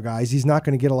than other guys. He's not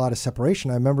going to get a lot of separation.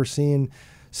 I remember seeing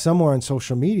somewhere on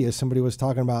social media, somebody was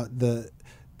talking about the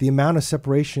amount of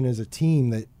separation as a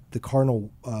team that the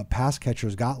Cardinal pass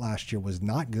catchers got last year was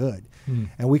not good.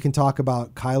 And we can talk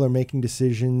about Kyler making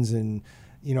decisions and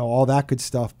all that good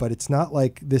stuff, but it's not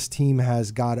like this team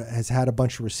has had a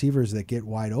bunch of receivers that get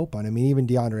wide open. I mean, even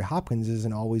DeAndre Hopkins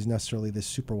isn't always necessarily this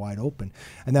super wide open,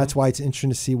 and that's why it's interesting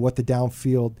to see what the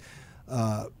downfield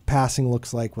passing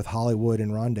looks like with Hollywood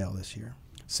and Rondale this year.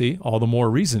 See, all the more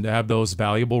reason to have those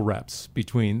valuable reps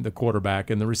between the quarterback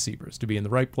and the receivers, to be in the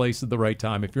right place at the right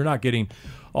time. If you're not getting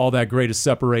all that great a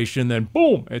separation, then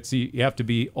boom, you have to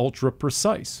be ultra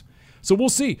precise. So we'll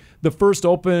see. The first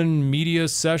open media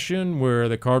session where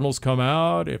the Cardinals come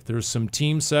out, if there's some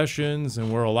team sessions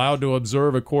and we're allowed to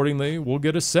observe accordingly, we'll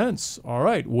get a sense. All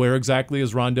right, where exactly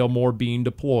is Rondale Moore being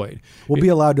deployed? We'll be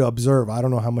allowed to observe. I don't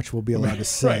know how much we'll be allowed to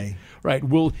say. Right.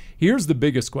 Well, here's the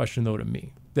biggest question, though, to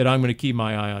me that I'm going to keep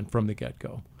my eye on from the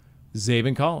get-go.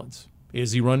 Zaven Collins.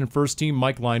 Is he running first team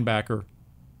Mike linebacker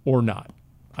or not?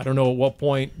 I don't know at what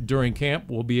point during camp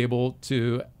we'll be able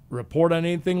to report on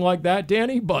anything like that,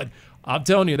 Danny, but I'm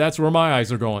telling you, that's where my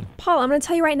eyes are going. Paul, I'm going to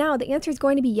tell you right now, the answer is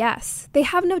going to be yes. They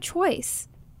have no choice.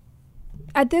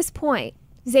 At this point,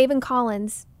 Zaven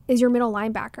Collins is your middle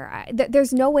linebacker.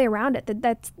 There's no way around it.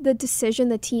 That's the decision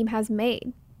the team has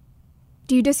made.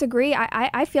 Do you disagree?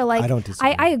 I feel like I don't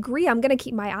disagree. I agree. I'm going to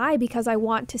keep my eye because I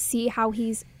want to see how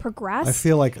he's progressed. I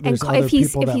feel like there's other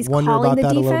people that wonder about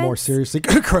that a little more seriously.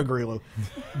 Craig Grillo.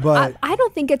 But I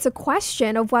don't think it's a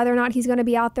question of whether or not he's going to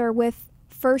be out there with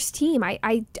first team.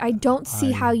 I don't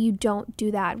see how you don't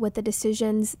do that with the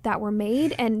decisions that were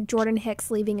made and Jordan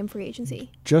Hicks leaving in free agency.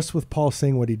 Just with Paul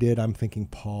saying what he did, I'm thinking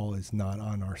Paul is not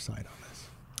on our side on this.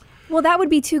 Well, that would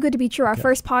be too good to be true. Our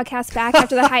first podcast back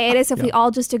after the hiatus, if we all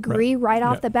just agree right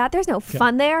off the bat, there's no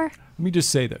fun there. Let me just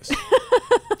say this.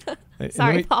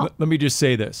 Sorry, Paul. Let me just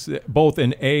say this, both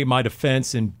in A, my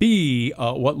defense, and B,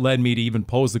 what led me to even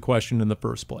pose the question in the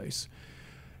first place.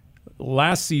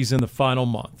 Last season, the final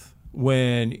month,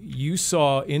 when you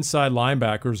saw inside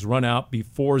linebackers run out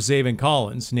before Zaven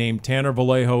Collins, named Tanner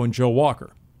Vallejo and Joe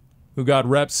Walker, who got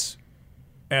reps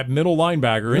at middle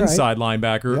linebacker, inside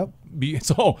linebacker. Yep.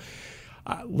 So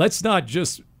let's not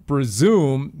just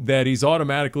presume that he's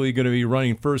automatically going to be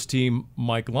running first team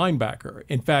Mike linebacker.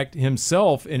 In fact,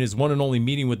 himself in his one and only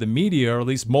meeting with the media, or at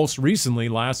least most recently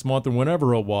last month or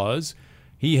whenever it was,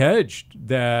 he hedged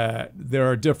that there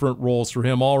are different roles for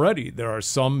him already. There are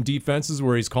some defenses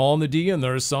where he's calling the D, and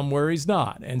there are some where he's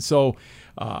not. And so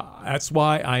that's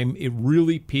why it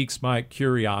really piques my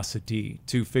curiosity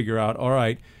to figure out, all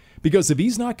right, because if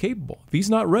he's not capable, if he's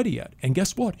not ready yet, and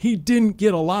guess what? He didn't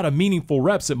get a lot of meaningful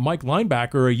reps at Mike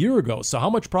linebacker a year ago. So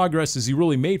how much progress has he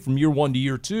really made from year 1 to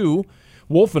year 2?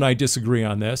 Wolf and I disagree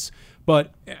on this.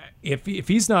 But if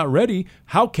he's not ready,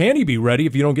 how can he be ready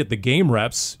if you don't get the game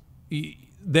reps?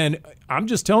 Then I'm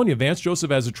just telling you, Vance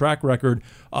Joseph has a track record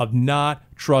of not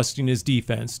trusting his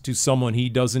defense to someone he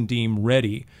doesn't deem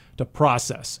ready to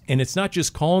process. And it's not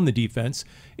just calling the defense,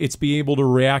 it's be able to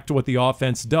react to what the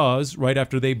offense does right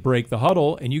after they break the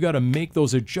huddle, and you got to make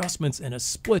those adjustments in a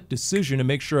split decision to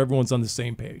make sure everyone's on the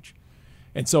same page.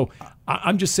 And so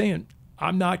I'm just saying,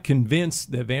 I'm not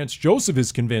convinced that Vance Joseph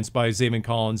is convinced by Zaven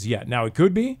Collins yet. Now, it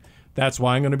could be. That's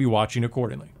why I'm going to be watching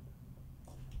accordingly.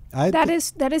 That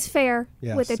is fair.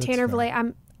 Yes, with the Tanner Valet.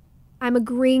 I'm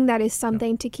agreeing that is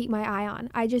something to keep my eye on.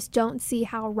 I just don't see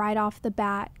how right off the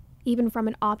bat, even from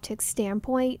an optics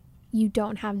standpoint, you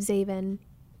don't have Zaven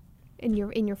in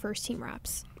your first team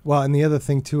reps. Well, and the other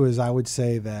thing too is I would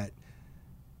say that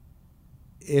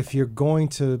if you're going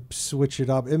to switch it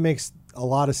up, it makes a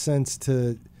lot of sense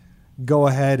to go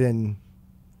ahead and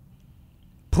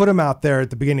put him out there at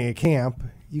the beginning of camp.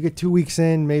 You get 2 weeks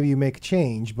in, maybe you make a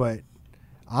change, but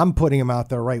I'm putting him out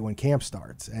there right when camp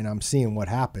starts, and I'm seeing what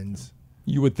happens.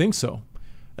 You would think so,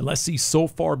 unless he's so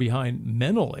far behind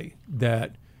mentally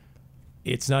that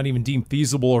it's not even deemed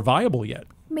feasible or viable yet.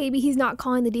 Maybe he's not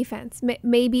calling the defense.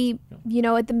 Maybe,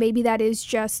 maybe that is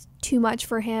just too much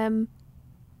for him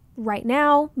right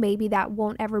now. Maybe that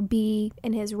won't ever be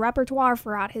in his repertoire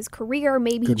throughout his career.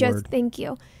 Maybe Good word. Thank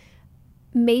you.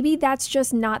 Maybe that's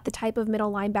just not the type of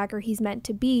middle linebacker he's meant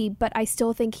to be, but I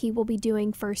still think he will be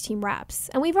doing first team reps.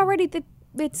 And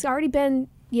it's already been,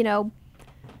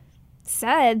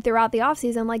 said throughout the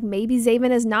offseason, like maybe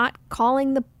Zaven is not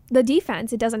calling the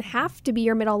defense. It doesn't have to be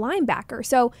your middle linebacker.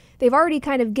 So they've already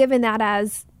kind of given that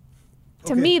as,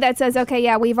 to me, that says, okay,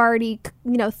 yeah, we've already,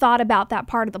 thought about that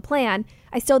part of the plan.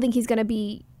 I still think he's going to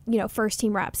be, first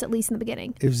team reps, at least in the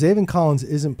beginning. If Zaven Collins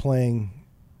isn't playing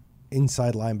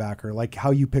inside linebacker, like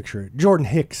how you picture it, Jordan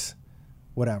Hicks,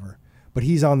 whatever, but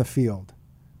he's on the field,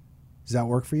 does that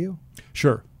work for you?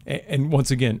 Sure. And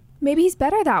once again, maybe he's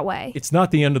better that way. It's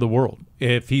not the end of the world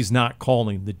if he's not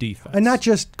calling the defense. And not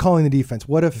just calling the defense.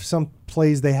 What if some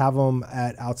plays they have him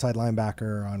at outside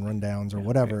linebacker on rundowns or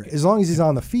whatever, as long as he's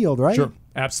on the field, right? Sure,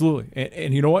 absolutely.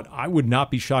 And you know what? I would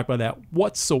not be shocked by that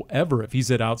whatsoever if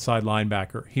he's at outside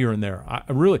linebacker here and there.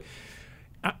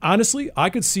 Honestly, I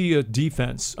could see a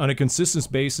defense on a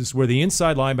consistent basis where the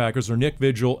inside linebackers are Nick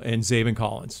Vigil and Zaven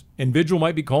Collins. And Vigil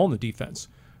might be calling the defense,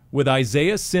 with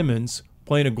Isaiah Simmons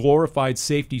playing a glorified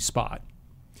safety spot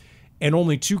and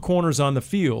only 2 corners on the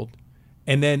field.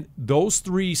 And then those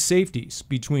 3 safeties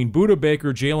between Budda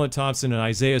Baker, Jalen Thompson, and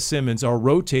Isaiah Simmons are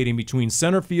rotating between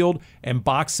center field and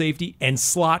box safety and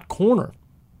slot corner.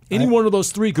 Any one of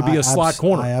those 3 could be a slot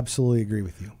corner. I absolutely agree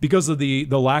with you. Because of the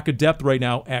lack of depth right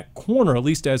now at corner, at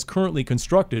least as currently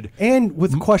constructed. And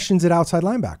with questions at outside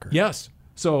linebacker. Yes.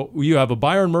 So you have a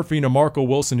Byron Murphy and a Marco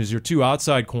Wilson as your 2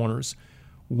 outside corners.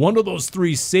 One of those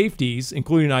 3 safeties,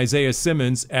 including Isaiah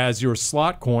Simmons, as your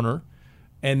slot corner.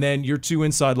 And then your 2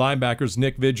 inside linebackers,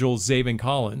 Nick Vigil, Zaven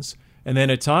Collins. And then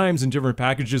at times in different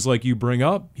packages like you bring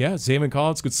up, yeah, Zaven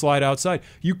Collins could slide outside.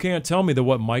 You can't tell me that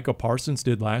what Micah Parsons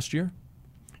did last year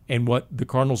and what the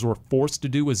Cardinals were forced to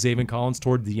do with Zaven Collins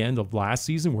toward the end of last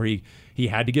season, where he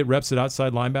had to get reps at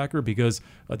outside linebacker because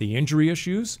of the injury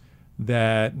issues,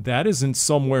 that isn't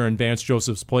somewhere in Vance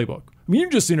Joseph's playbook. I mean, you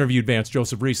just interviewed Vance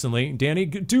Joseph recently. Danny,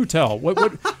 do tell.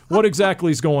 What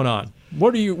exactly is going on?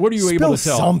 What are you able to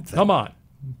tell? Something. Come on.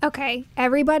 Okay,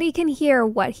 everybody can hear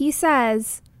what he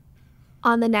says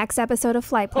on the next episode of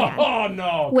Flight Plan. Oh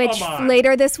no. Which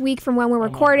later this week from when we're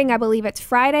recording, I believe it's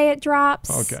Friday it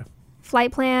drops. Okay.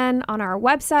 Flight Plan on our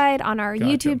website, on our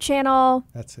YouTube channel.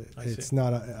 That's it. It's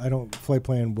not Flight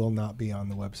Plan will not be on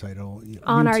the website.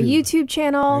 On our YouTube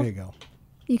channel. There you go.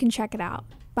 You can check it out.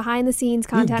 Behind the scenes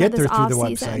content of this off season. You can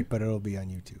get there through the website, but it'll be on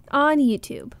YouTube. On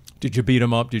YouTube. Did you beat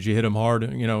him up? Did you hit him hard?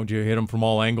 Did you hit him from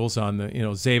all angles on the,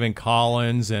 Zaven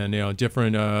Collins and,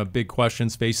 different big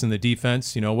questions facing the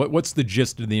defense? What's the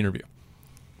gist of the interview?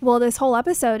 Well, this whole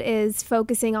episode is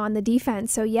focusing on the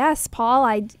defense. So, yes,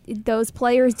 Paul, those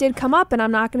players did come up, and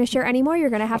I'm not going to share any more. You're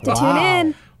going to have to tune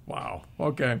in. Wow.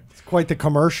 Okay. It's quite the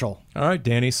commercial. All right,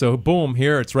 Danny. So, boom,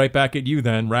 here. It's right back at you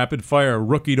then. Rapid fire,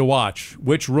 rookie to watch.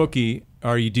 Which rookie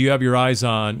do you have your eyes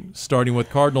on starting with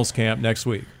Cardinals camp next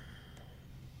week?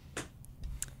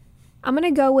 I'm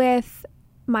going to go with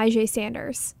Myjai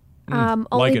Sanders.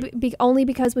 Only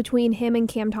because between him and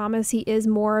Cam Thomas, he is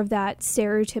more of that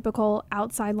stereotypical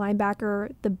outside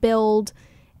linebacker, the build,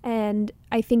 and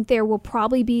I think there will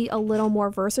probably be a little more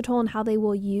versatile in how they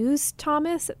will use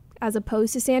Thomas as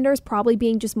opposed to Sanders, probably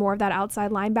being just more of that outside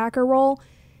linebacker role.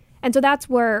 And so that's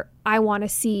where I want to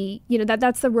see,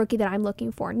 that's the rookie that I'm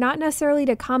looking for. Not necessarily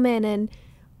to come in and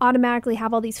automatically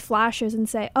have all these flashes and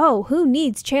say, oh, who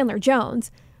needs Chandler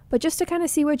Jones? But just to kind of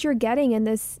see what you're getting in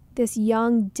this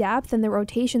young depth and the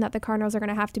rotation that the Cardinals are going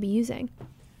to have to be using.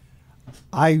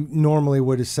 I normally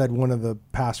would have said one of the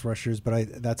pass rushers,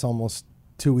 but that's almost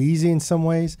too easy in some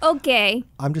ways. Okay.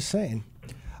 I'm just saying.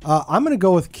 I'm going to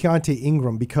go with Keaontay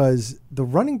Ingram because the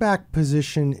running back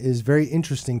position is very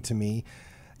interesting to me.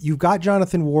 You've got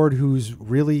Jonathan Ward, who's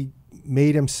really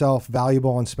made himself valuable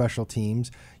on special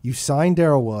teams. You signed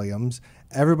Darrell Williams.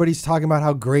 Everybody's talking about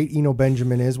how great Eno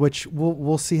Benjamin is, which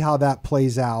we'll see how that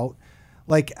plays out.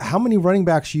 Like, how many running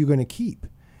backs are you going to keep?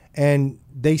 And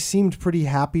they seemed pretty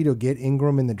happy to get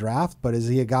Ingram in the draft, but is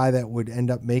he a guy that would end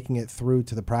up making it through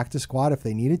to the practice squad if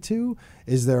they needed to?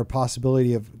 Is there a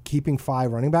possibility of keeping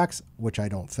 5 running backs, which I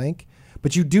don't think?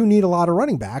 But you do need a lot of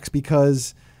running backs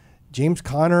because James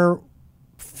Conner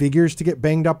figures to get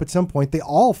banged up at some point. They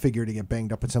all figure to get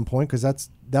banged up at some point because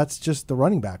that's just the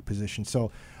running back position.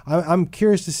 So I'm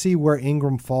curious to see where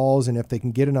Ingram falls and if they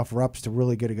can get enough reps to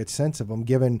really get a good sense of him,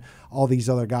 given all these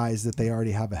other guys that they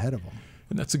already have ahead of them.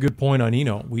 And that's a good point on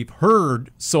Eno. We've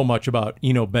heard so much about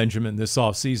Eno Benjamin this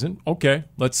offseason. Okay,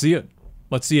 let's see it.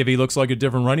 Let's see if he looks like a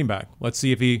different running back. Let's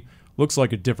see if he looks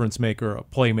like a difference maker, a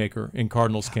playmaker in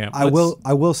Cardinals camp. I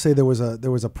will say there was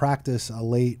a practice, a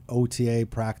late OTA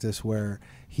practice where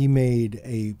he made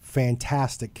a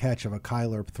fantastic catch of a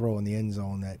Kyler throw in the end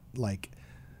zone that, like,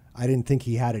 I didn't think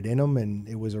he had it in him, and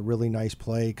it was a really nice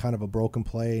play, kind of a broken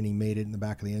play, and he made it in the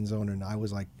back of the end zone, and I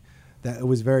was like, that it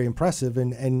was very impressive.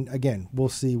 And again, we'll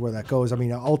see where that goes. I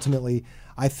mean, ultimately,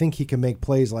 I think he can make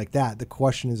plays like that. The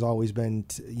question has always been,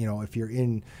 if you're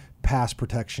in pass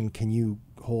protection, can you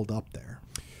hold up there?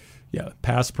 Yeah,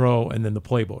 pass pro and then the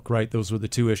playbook, right? Those were the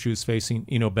two issues facing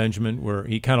Eno Benjamin, where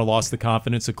he kind of lost the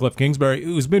confidence of Cliff Kingsbury,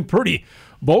 who's been pretty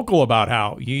vocal about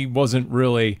how he wasn't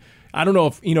really – I don't know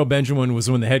if Eno Benjamin was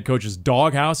in the head coach's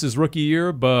doghouse his rookie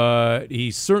year, but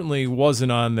he certainly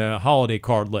wasn't on the holiday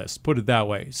card list, put it that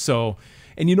way. So,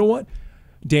 and you know what?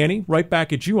 Danny, right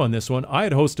back at you on this one. I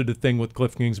had hosted a thing with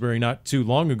Cliff Kingsbury not too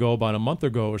long ago, about a month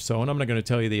ago or so, and I'm not going to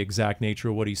tell you the exact nature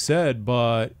of what he said,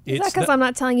 but is that because I'm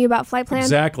not telling you about Flight Plan?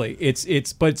 Exactly.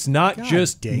 But it's not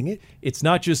dang it. It's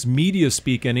not just media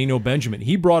speak and Eno Benjamin.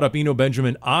 He brought up Eno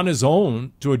Benjamin on his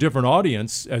own to a different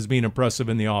audience as being impressive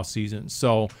in the offseason.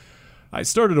 So I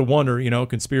started to wonder,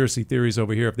 conspiracy theories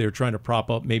over here, if they were trying to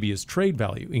prop up maybe his trade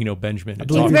value, Bbenjamin.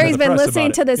 Kingsbury's been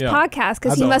listening to this podcast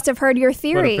because he must have heard your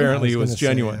theory. But apparently it was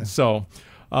genuine. So,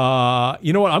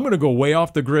 you know what? I'm going to go way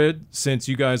off the grid since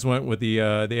you guys went with the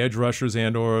edge rushers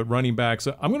and or running backs.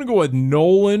 I'm going to go with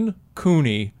Nolan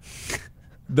Cooney,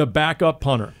 the backup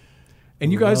punter.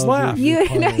 And you guys laugh. You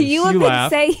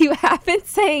have been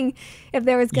saying if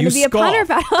there was going to be a punter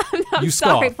battle. I'm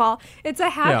sorry, Paul. It's a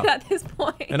habit at this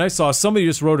point. And I saw somebody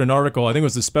just wrote an article, I think it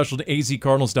was the special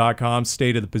azcardinals.com,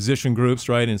 state of the position groups,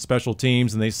 right, and special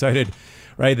teams, and they cited,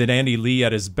 right, that Andy Lee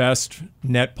had his best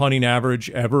net punting average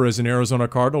ever as an Arizona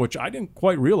Cardinal, which I didn't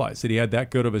quite realize that he had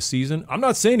that good of a season. I'm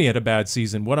not saying he had a bad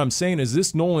season. What I'm saying is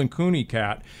this Nolan Cooney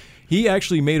cat, he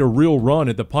actually made a real run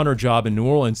at the punter job in New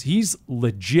Orleans. He's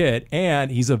legit,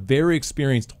 and he's a very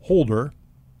experienced holder.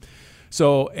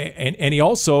 So, and he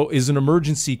also is an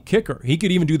emergency kicker. He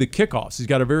could even do the kickoffs. He's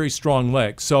got a very strong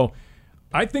leg. So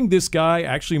I think this guy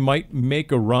actually might make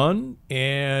a run.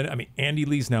 And, I mean, Andy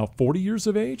Lee's now 40 years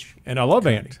of age, and I love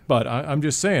Andy. But I'm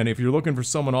just saying, if you're looking for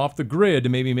someone off the grid to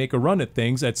maybe make a run at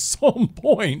things, at some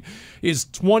point his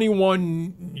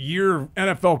 21-year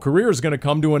NFL career is going to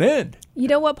come to an end. You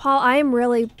know what, Paul? I am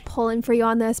really pulling for you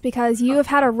on this because you have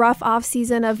had a rough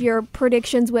offseason of your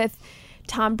predictions with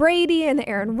Tom Brady and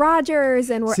Aaron Rodgers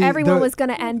and where everyone was going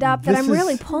to end up, that I'm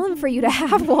really pulling for you to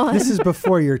have one. This is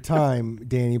before your time,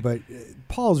 Danny, but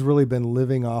Paul's really been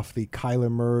living off the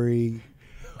Kyler Murray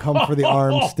come for the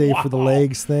arms, stay for the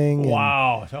legs thing.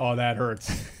 Wow. Oh, that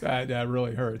hurts. That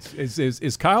really hurts.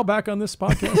 Is Kyle back on this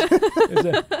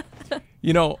podcast?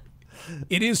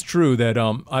 It is true that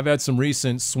I've had some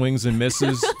recent swings and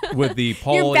misses with the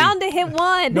Paulie. You're bound to hit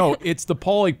one. No, it's the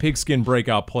Paulie Pigskin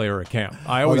breakout player account.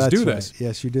 I always do this. Right.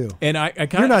 Yes, you do. And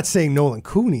you're not saying Nolan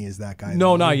Cooney is that guy.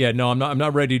 No, not yet. No, I'm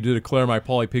not ready to declare my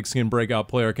Paulie Pigskin breakout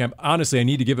player account. Honestly, I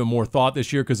need to give it more thought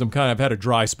this year because I've had a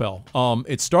dry spell.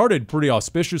 It started pretty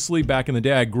auspiciously back in the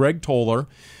day. I had Greg Toller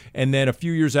And then a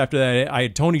few years after that, I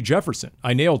had Tony Jefferson.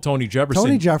 I nailed Tony Jefferson.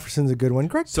 Tony Jefferson's a good one.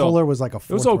 Greg Fuller was like a 4th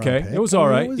It was okay. round pick. It was all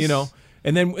right,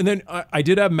 And then I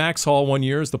did have Max Hall one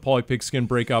year as the Paulie Pigskin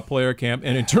breakout player at camp.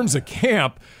 And in terms of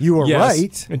camp, you were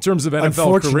right. In terms of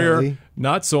NFL career,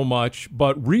 not so much.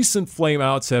 But recent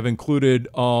flameouts have included,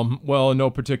 in no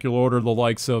particular order, the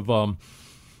likes of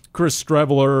Chris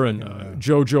Streveler and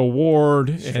JoJo Ward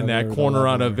and that corner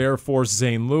out of Air Force,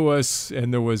 Zane Lewis.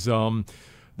 And there was the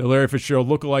Larry Fitzgerald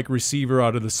lookalike receiver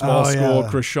out of the small school,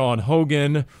 Krishawn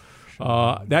Hogan.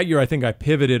 That year, I think I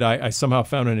pivoted. I somehow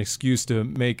found an excuse to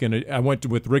make I went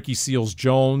with Ricky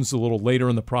Seals-Jones a little later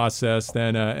in the process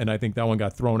then, and I think that one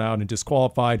got thrown out and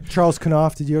disqualified. Charles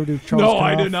Knauf, did you ever do Charles Knauf? No,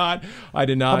 I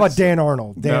did not. How about Dan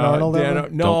Arnold? No,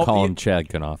 don't call him Chad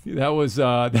Knauf. That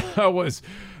was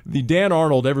the Dan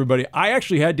Arnold. Everybody, I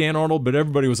actually had Dan Arnold, but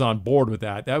everybody was on board with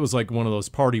that. That was like one of those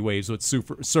party waves, what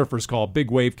surfers call.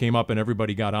 Big wave came up and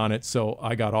everybody got on it, so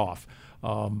I got off.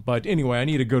 But anyway, I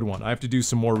need a good one. I have to do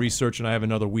some more research, and I have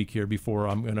another week here before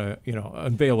I'm going to,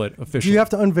 unveil it officially. Do you have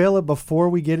to unveil it before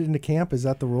we get it into camp? Is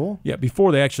that the rule? Yeah,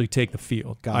 before they actually take the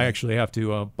field. I actually have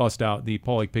to bust out the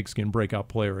Paulie Pigskin breakout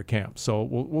player at camp. So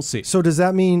we'll see. So does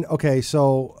that mean,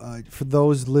 for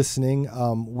those listening,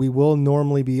 we will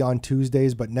normally be on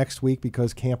Tuesdays, but next week,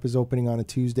 because camp is opening on a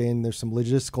Tuesday and there's some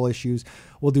logistical issues,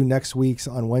 we'll do next week's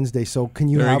on Wednesday. So can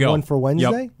you have one for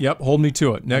Wednesday? Yep, hold me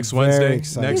to it. Next Wednesday.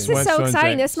 This is so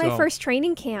exciting. This is my first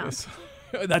training camp.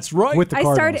 That's right. With the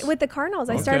Cardinals. I started with the Cardinals.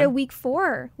 I started week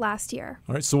 4 last year.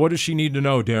 All right, so what does she need to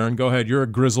know, Darren? Go ahead. You're a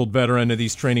grizzled veteran of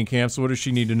these training camps. What does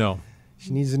she need to know?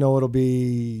 She needs to know it'll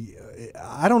be,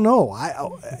 I don't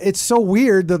know. It's so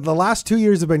weird that the last 2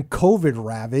 years have been COVID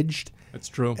ravaged. That's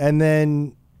true. And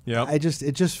then it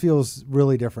just feels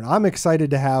really different. I'm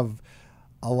excited to have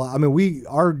a lot. I mean,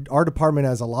 our department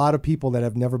has a lot of people that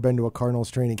have never been to a Cardinals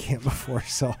training camp before.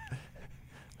 So,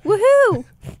 woohoo!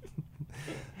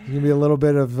 There's gonna be a little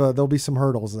bit of there'll be some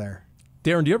hurdles there.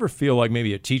 Darren, do you ever feel like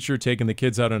maybe a teacher taking the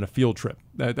kids out on a field trip?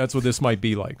 That's what this might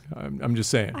be like. I'm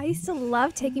just saying. I used to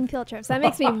love taking field trips. That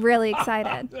makes me really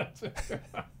excited.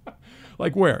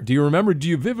 Like where? Do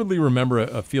you vividly remember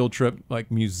a field trip,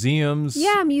 like museums?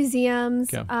 Yeah,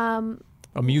 museums. Okay.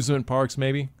 Amusement parks,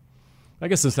 maybe? I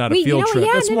guess it's not a field trip.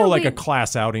 It's more like a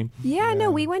class outing. Yeah,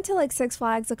 no, we went to like Six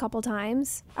Flags a couple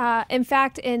times. In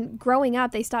fact, growing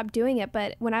up, they stopped doing it.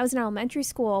 But when I was in elementary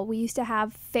school, we used to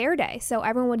have fair day. So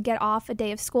everyone would get off a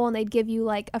day of school and they'd give you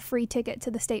like a free ticket to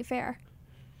the state fair.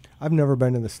 I've never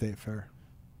been to the state fair.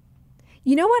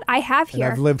 You know what? I have here.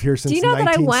 And I've lived here since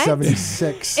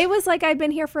 1976. It was like I'd been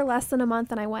here for less than a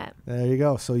month and I went. There you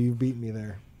go. So you beat me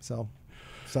there. So...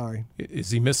 Sorry.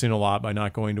 Is he missing a lot by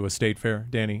not going to a state fair,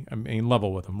 Danny? I mean,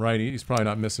 level with him, right? He's probably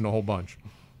not missing a whole bunch.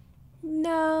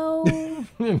 No.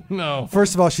 No.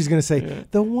 First of all, she's going to say,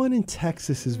 the one in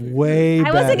Texas is way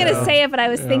better. I wasn't going to say it, but I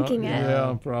was thinking it.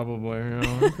 Yeah, probably.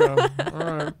 Yeah. Okay.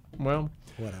 All right. Well.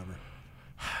 Whatever.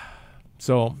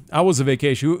 So, how was the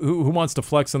vacation? Who wants to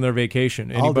flex on their vacation?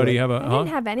 Anybody have a... I didn't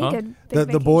have any good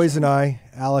vacation. The boys and I,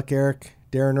 Alec, Eric,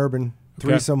 Darren Urban,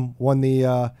 threesome, won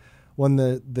the...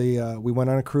 we went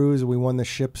on a cruise and we won the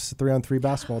ship's 3-on-3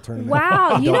 basketball tournament.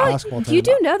 Wow. You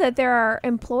do know that there are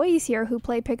employees here who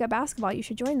play pickup basketball. You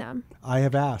should join them. I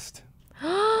have asked.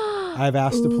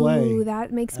 To play. Ooh,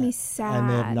 that makes me sad. And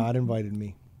they have not invited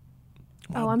me.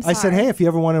 Oh, I'm sorry. I said, hey, if you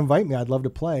ever want to invite me, I'd love to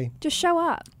play. Just show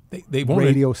up. They won't.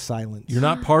 Radio silence. You're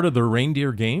not part of the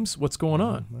reindeer games? What's going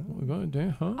on?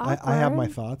 I have my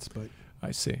thoughts, but... I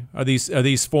see. Are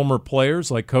these former players,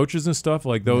 like coaches and stuff,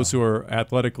 like those who are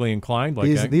athletically inclined?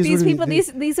 Like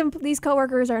these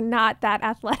coworkers are not that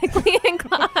athletically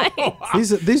inclined.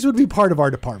 These would be part of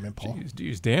our department, Paul.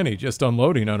 Geez, Danny just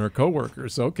unloading on her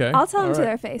coworkers. Okay, I'll tell them to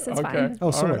their face. It's fine. Oh,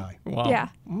 so would I. Wow. Yeah.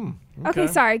 Okay,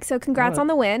 sorry. So congrats on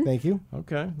the win. Thank you.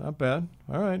 Okay, not bad.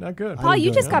 All right, not good. Paul, you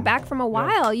just got back from a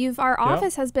while. Our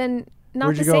office has been.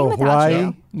 Not the same without Hawaii?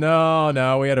 you.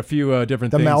 No. We had a few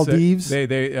different things. The Maldives?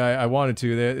 I wanted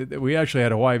to. We actually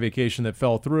had a Hawaii vacation that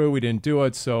fell through. We didn't do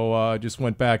it, so just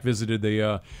went back, visited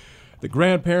the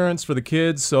grandparents for the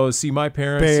kids. So see my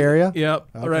parents. Bay Area? Yep,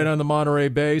 okay. Right on the Monterey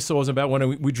Bay. So it wasn't bad.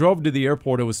 When we drove to the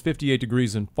airport, it was 58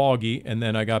 degrees and foggy, and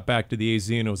then I got back to the AZ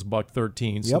and it was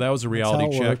 $113. So that was a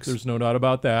reality check. Works. There's no doubt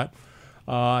about that.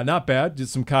 Not bad. Did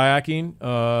some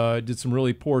kayaking. Did some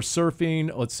really poor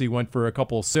surfing. Let's see. Went for a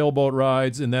couple of sailboat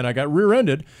rides, and then I got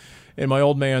rear-ended in my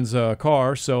old man's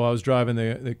car. So I was driving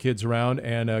the kids around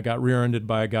and got rear-ended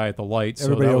by a guy at the light. So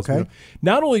Everybody that was okay?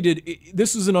 Not only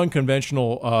this is an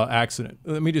unconventional accident.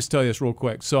 Let me just tell you this real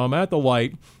quick. So I'm at the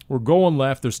light. We're going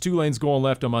left. There's 2 lanes going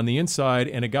left. I'm on the inside,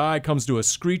 and a guy comes to a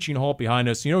screeching halt behind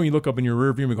us. You know, you look up in your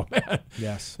rear view and you go, man,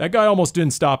 Yes. that guy almost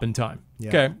didn't stop in time. Yeah.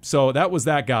 Okay, so that was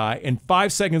that guy. And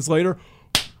 5 seconds later,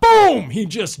 boom, he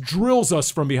just drills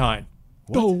us from behind.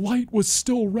 The light was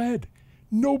still red.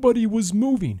 Nobody was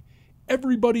moving.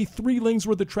 Everybody 3 lanes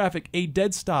worth of traffic, a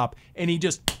dead stop, and he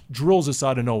just drills us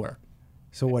out of nowhere.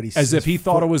 So what As if he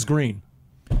thought it was green.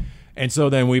 And so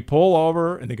then we pull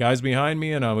over, and the guy's behind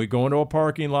me, and we go into a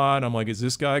parking lot. I'm like, is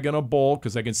this guy going to bolt?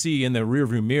 Because I can see in the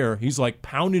rearview mirror, he's like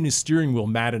pounding his steering wheel,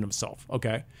 mad at himself.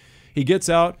 Okay. He gets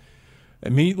out,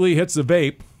 immediately hits the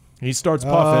vape. He starts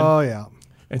puffing. Oh, yeah.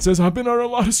 And says, I've been under a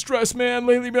lot of stress, man,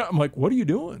 lately. I'm like, what are you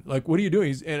doing? Like, what are you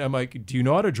doing? And I'm like, do you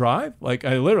know how to drive? Like,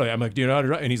 I'm like, do you know how to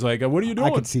drive? And he's like, what are you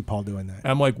doing? I could see Paul doing that. And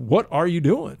I'm like, what are you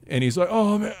doing? And he's like,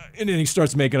 oh, man. And then he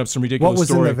starts making up some ridiculous What was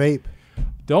story. in the vape?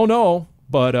 Don't know.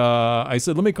 But I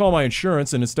said, let me call my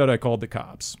insurance. And instead I called the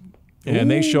cops.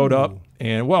 And they showed up.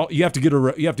 And, well, you have to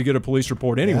get a police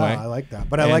report anyway. Yeah, I like that.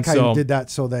 But I like how you did that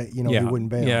so that, he wouldn't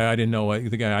bail. Yeah, I didn't know. I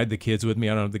had the kids with me.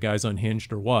 I don't know if the guy's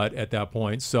unhinged or what at that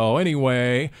point. So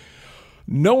anyway,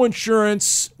 no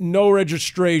insurance, no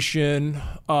registration.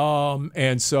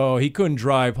 And so he couldn't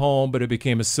drive home, but it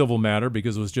became a civil matter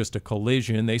because it was just a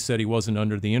collision. They said he wasn't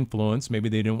under the influence. Maybe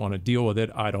they didn't want to deal with it.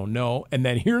 I don't know. And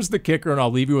then here's the kicker, and I'll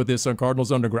leave you with this on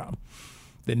Cardinals Underground.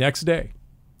 The next day,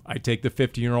 I take the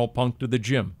 50-year-old punk to the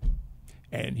gym.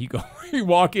 And he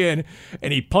walk in,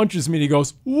 and he punches me, and he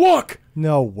goes, look!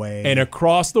 No way. And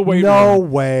across the weight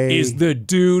room is the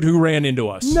dude who ran into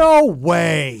us. No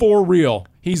way. For real.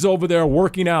 He's over there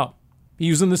working out. He's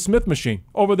using the Smith machine.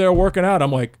 Over there working out.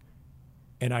 I'm like,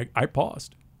 and I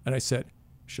paused. And I said,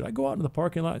 should I go out in the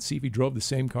parking lot and see if he drove the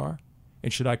same car?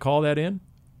 And should I call that in?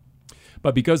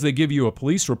 But because they give you a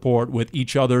police report with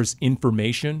each other's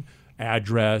information,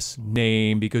 address,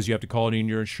 name, because you have to call it in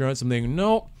your insurance, I'm thinking,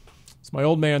 no. It's my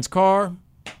old man's car.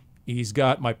 He's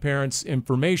got my parents'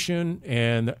 information,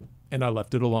 and I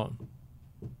left it alone.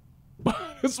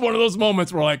 It's one of those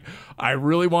moments where, like, I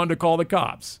really wanted to call the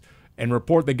cops and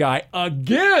report the guy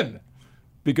again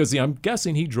because I'm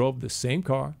guessing he drove the same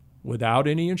car without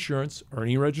any insurance or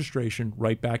any registration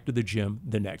right back to the gym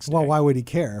the next day. Well, why would he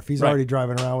care? If he's already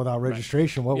driving around without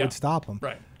registration, what would stop him?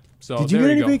 Right. So did you get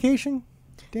any vacation,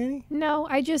 Danny? No,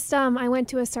 I just I went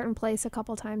to a certain place a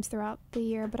couple times throughout the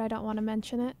year, but I don't want to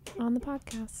mention it on the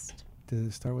podcast. Does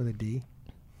it start with a D?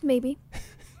 Maybe.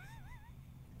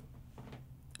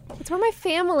 It's where my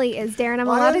family is, Darren. I'm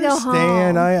allowed to go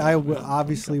home. I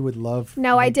obviously would love.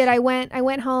 No, I did. I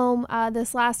went home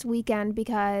this last weekend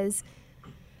because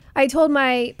I told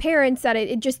my parents that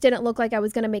it just didn't look like I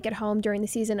was going to make it home during the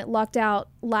season. It lucked out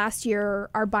last year,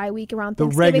 our bye week around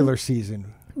Thanksgiving. The regular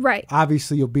season. Right.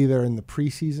 Obviously, you'll be there in the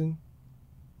preseason.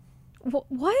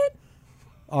 What?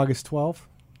 August 12th.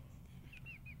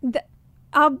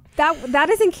 That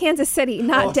is in Kansas City,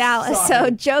 not Dallas. Sorry. So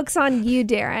joke's on you,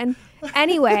 Darren.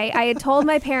 Anyway, I had told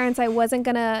my parents I wasn't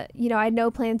going to, I had no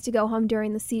plans to go home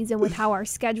during the season with how our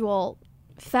schedule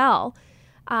fell.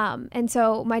 And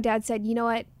so my dad said, you know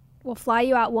what, we'll fly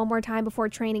you out one more time before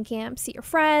training camp, see your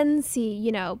friends, see,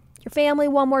 your family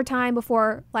one more time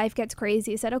before life gets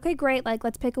crazy. I said, okay, great. Like,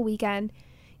 let's pick a weekend.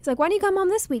 He's like, why don't you come home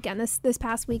this weekend, this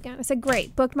past weekend? I said,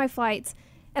 great, booked my flights.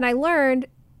 And I learned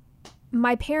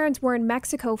my parents were in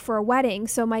Mexico for a wedding,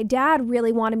 so my dad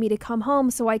really wanted me to come home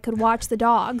so I could watch the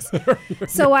dogs.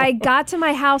 So I got to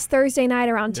my house Thursday night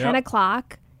around 10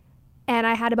 o'clock, and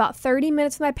I had about 30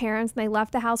 minutes with my parents, and they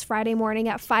left the house Friday morning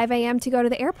at 5 a.m. to go to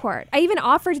the airport. I even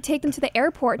offered to take them to the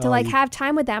airport to have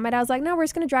time with them, and I was like, no, we're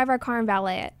just going to drive our car and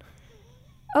valet it.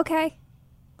 Okay.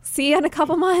 See you in a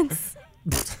couple months.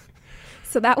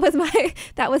 So that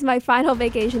was my final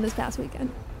vacation this past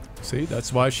weekend. See,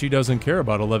 that's why she doesn't care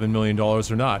about $11 million or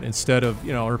not. Instead of,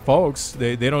 her folks,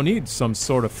 they don't need some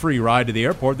sort of free ride to the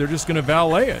airport. They're just going to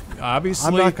valet it.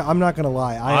 Obviously, I'm not going to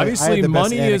lie. Obviously,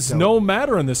 money is no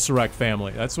matter in this Surrect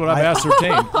family. That's what I've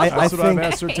ascertained. I've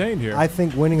ascertained here. I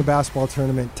think winning a basketball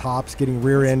tournament tops getting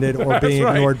rear-ended or being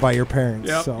ignored by your parents.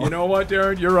 Yep. So. You know what,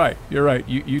 Darren? You're right.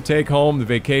 You take home the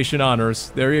vacation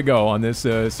honors. There you go on this.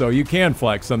 So you can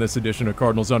flex on this edition of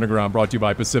Cardinals Underground, brought to you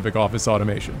by Pacific Office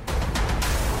Automation.